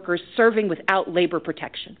domestic workers serving without labor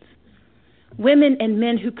protections. Women and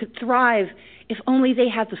men who could thrive if only they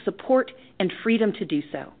had the support and freedom to do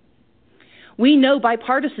so. We know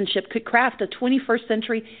bipartisanship could craft a 21st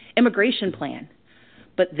century immigration plan,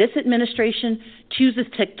 but this administration chooses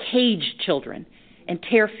to cage children and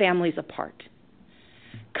tear families apart.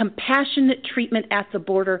 Compassionate treatment at the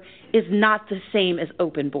border is not the same as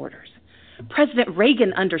open borders. President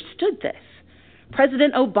Reagan understood this.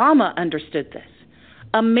 President Obama understood this.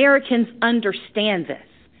 Americans understand this.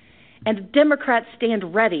 And Democrats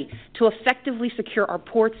stand ready to effectively secure our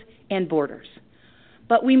ports and borders.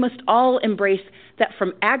 But we must all embrace that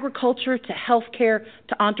from agriculture to healthcare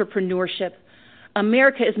to entrepreneurship,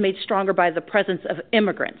 America is made stronger by the presence of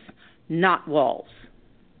immigrants, not walls.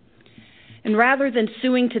 And rather than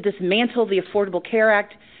suing to dismantle the Affordable Care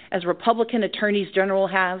Act, as Republican attorneys general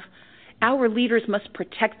have, our leaders must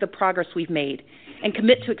protect the progress we've made and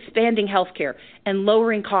commit to expanding healthcare and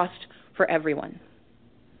lowering costs for everyone.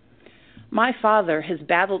 My father has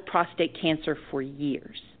battled prostate cancer for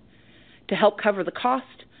years. To help cover the cost,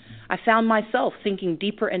 I found myself sinking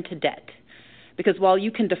deeper into debt, because while you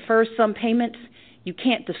can defer some payments, you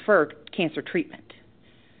can't defer cancer treatment.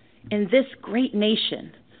 In this great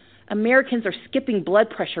nation, Americans are skipping blood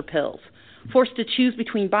pressure pills, forced to choose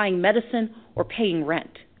between buying medicine or paying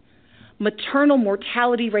rent. Maternal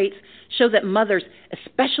mortality rates show that mothers,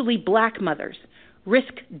 especially black mothers,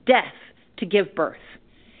 risk death to give birth.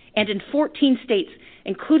 And in 14 states,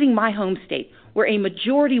 including my home state, where a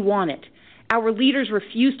majority want it, our leaders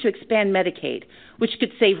refuse to expand Medicaid, which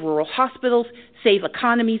could save rural hospitals, save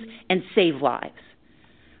economies, and save lives.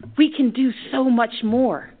 We can do so much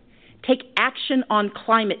more. Take action on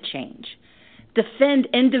climate change. Defend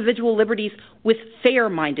individual liberties with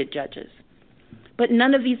fair-minded judges. But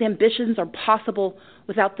none of these ambitions are possible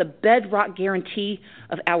without the bedrock guarantee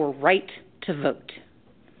of our right to vote.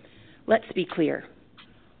 Let's be clear.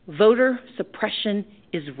 Voter suppression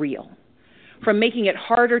is real. From making it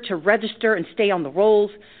harder to register and stay on the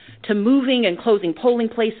rolls, to moving and closing polling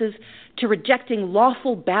places, to rejecting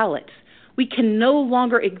lawful ballots, we can no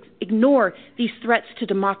longer ignore these threats to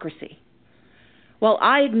democracy. While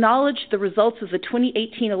I acknowledge the results of the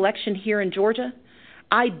 2018 election here in Georgia,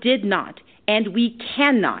 I did not, and we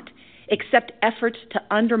cannot, accept efforts to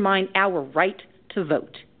undermine our right to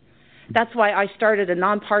vote. That's why I started a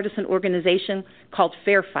nonpartisan organization called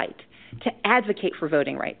Fair Fight to advocate for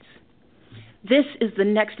voting rights. This is the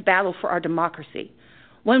next battle for our democracy,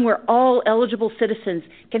 one where all eligible citizens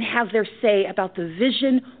can have their say about the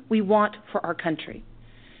vision we want for our country.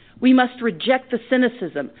 We must reject the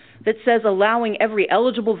cynicism that says allowing every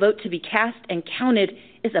eligible vote to be cast and counted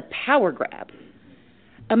is a power grab.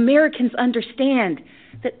 Americans understand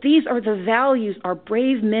that these are the values our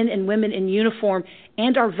brave men and women in uniform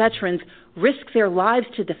and our veterans risk their lives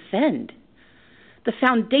to defend. The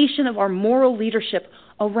foundation of our moral leadership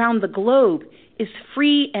around the globe is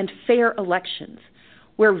free and fair elections,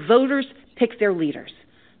 where voters pick their leaders,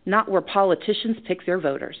 not where politicians pick their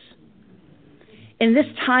voters. In this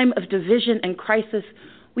time of division and crisis,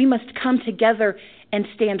 we must come together and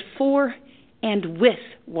stand for and with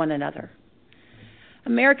one another.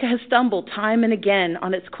 America has stumbled time and again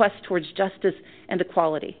on its quest towards justice and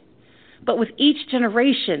equality. But with each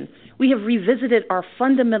generation, we have revisited our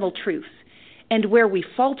fundamental truths, and where we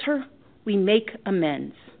falter, we make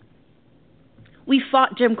amends. We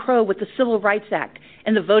fought Jim Crow with the Civil Rights Act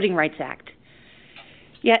and the Voting Rights Act.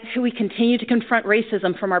 Yet we continue to confront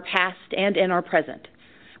racism from our past and in our present,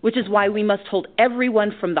 which is why we must hold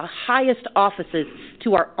everyone from the highest offices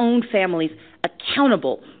to our own families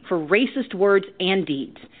accountable for racist words and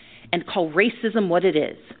deeds, and call racism what it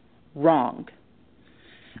is: wrong.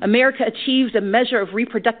 America achieved a measure of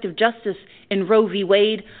reproductive justice in Roe v.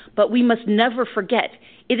 Wade, but we must never forget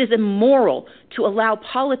it is immoral to allow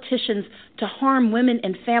politicians to harm women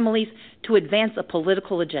and families to advance a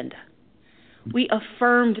political agenda. We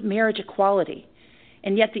affirmed marriage equality,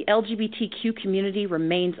 and yet the LGBTQ community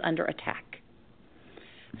remains under attack.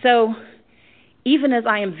 So, even as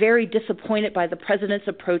I am very disappointed by the president's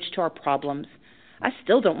approach to our problems, I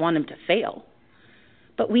still don't want him to fail.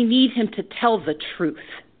 But we need him to tell the truth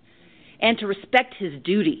and to respect his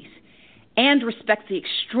duties and respect the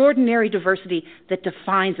extraordinary diversity that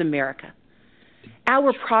defines America.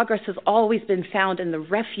 Our progress has always been found in the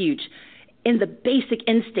refuge, in the basic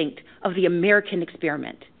instinct of the American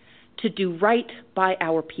experiment, to do right by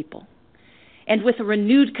our people. And with a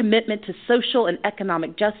renewed commitment to social and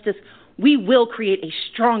economic justice, we will create a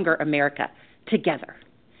stronger America together.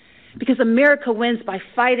 Because America wins by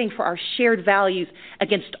fighting for our shared values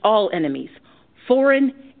against all enemies,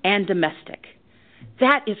 foreign and domestic.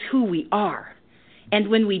 That is who we are. And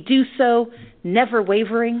when we do so, never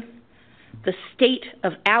wavering, the state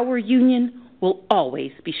of our union will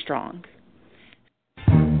always be strong.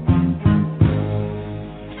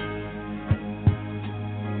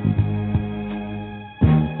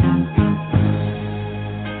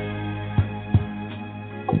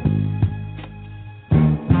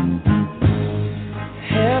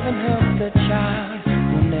 Heaven help the child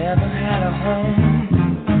who never had a home.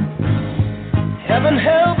 Heaven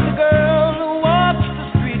help the girl who walks the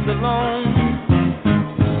streets alone.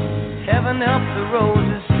 Heaven help the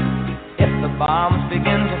roses if the bombs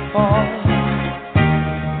begin to fall.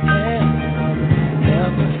 Heaven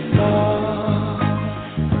help us all.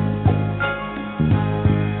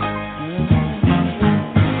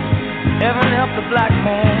 Heaven help the black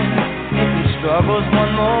man if he struggles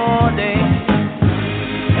one more day.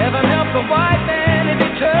 Heaven help the white man if he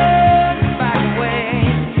turns back away.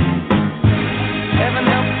 Heaven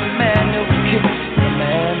help the man who kicks the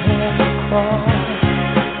man who never crawls.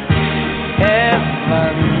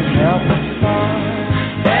 Heaven help us all.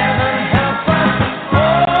 Heaven help us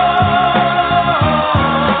all.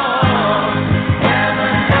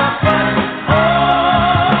 Heaven help us all.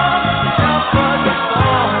 Help us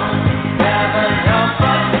all. Heaven help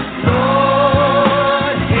us,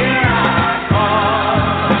 Lord, hear our call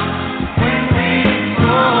when we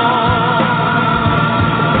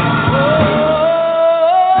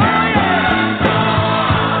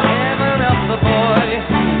Heaven help the boy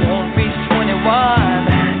who won't reach 21.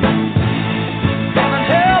 Heaven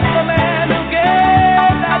help the man who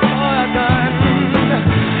gave that boy a gun.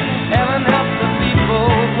 Heaven help the people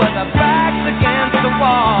with their backs against the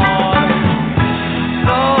wall.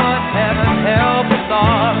 Lord, heaven help us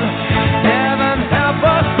all. Heaven help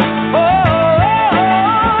us. Oh,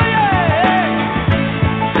 yeah.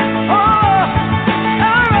 Oh,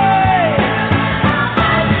 all right.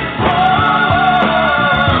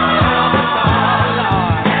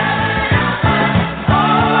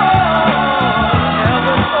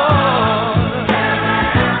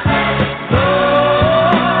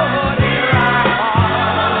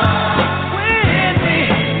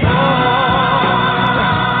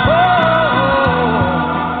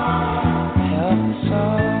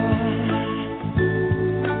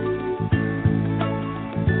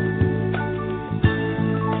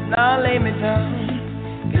 Now lay me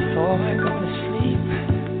down before I go to sleep.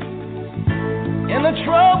 In the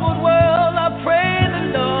troubled world, I pray the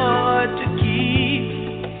Lord to keep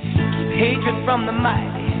hatred from the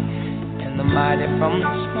mighty and the mighty from the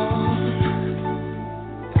small.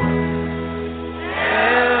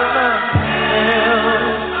 Heaven help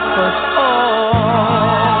us all.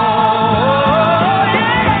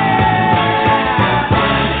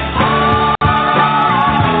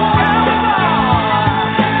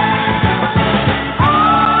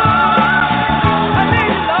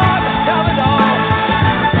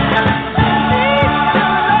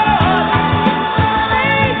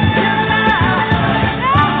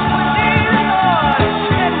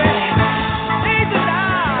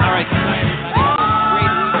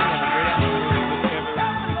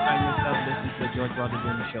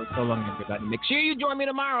 Show. So long, everybody. Make sure you join me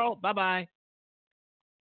tomorrow. Bye-bye.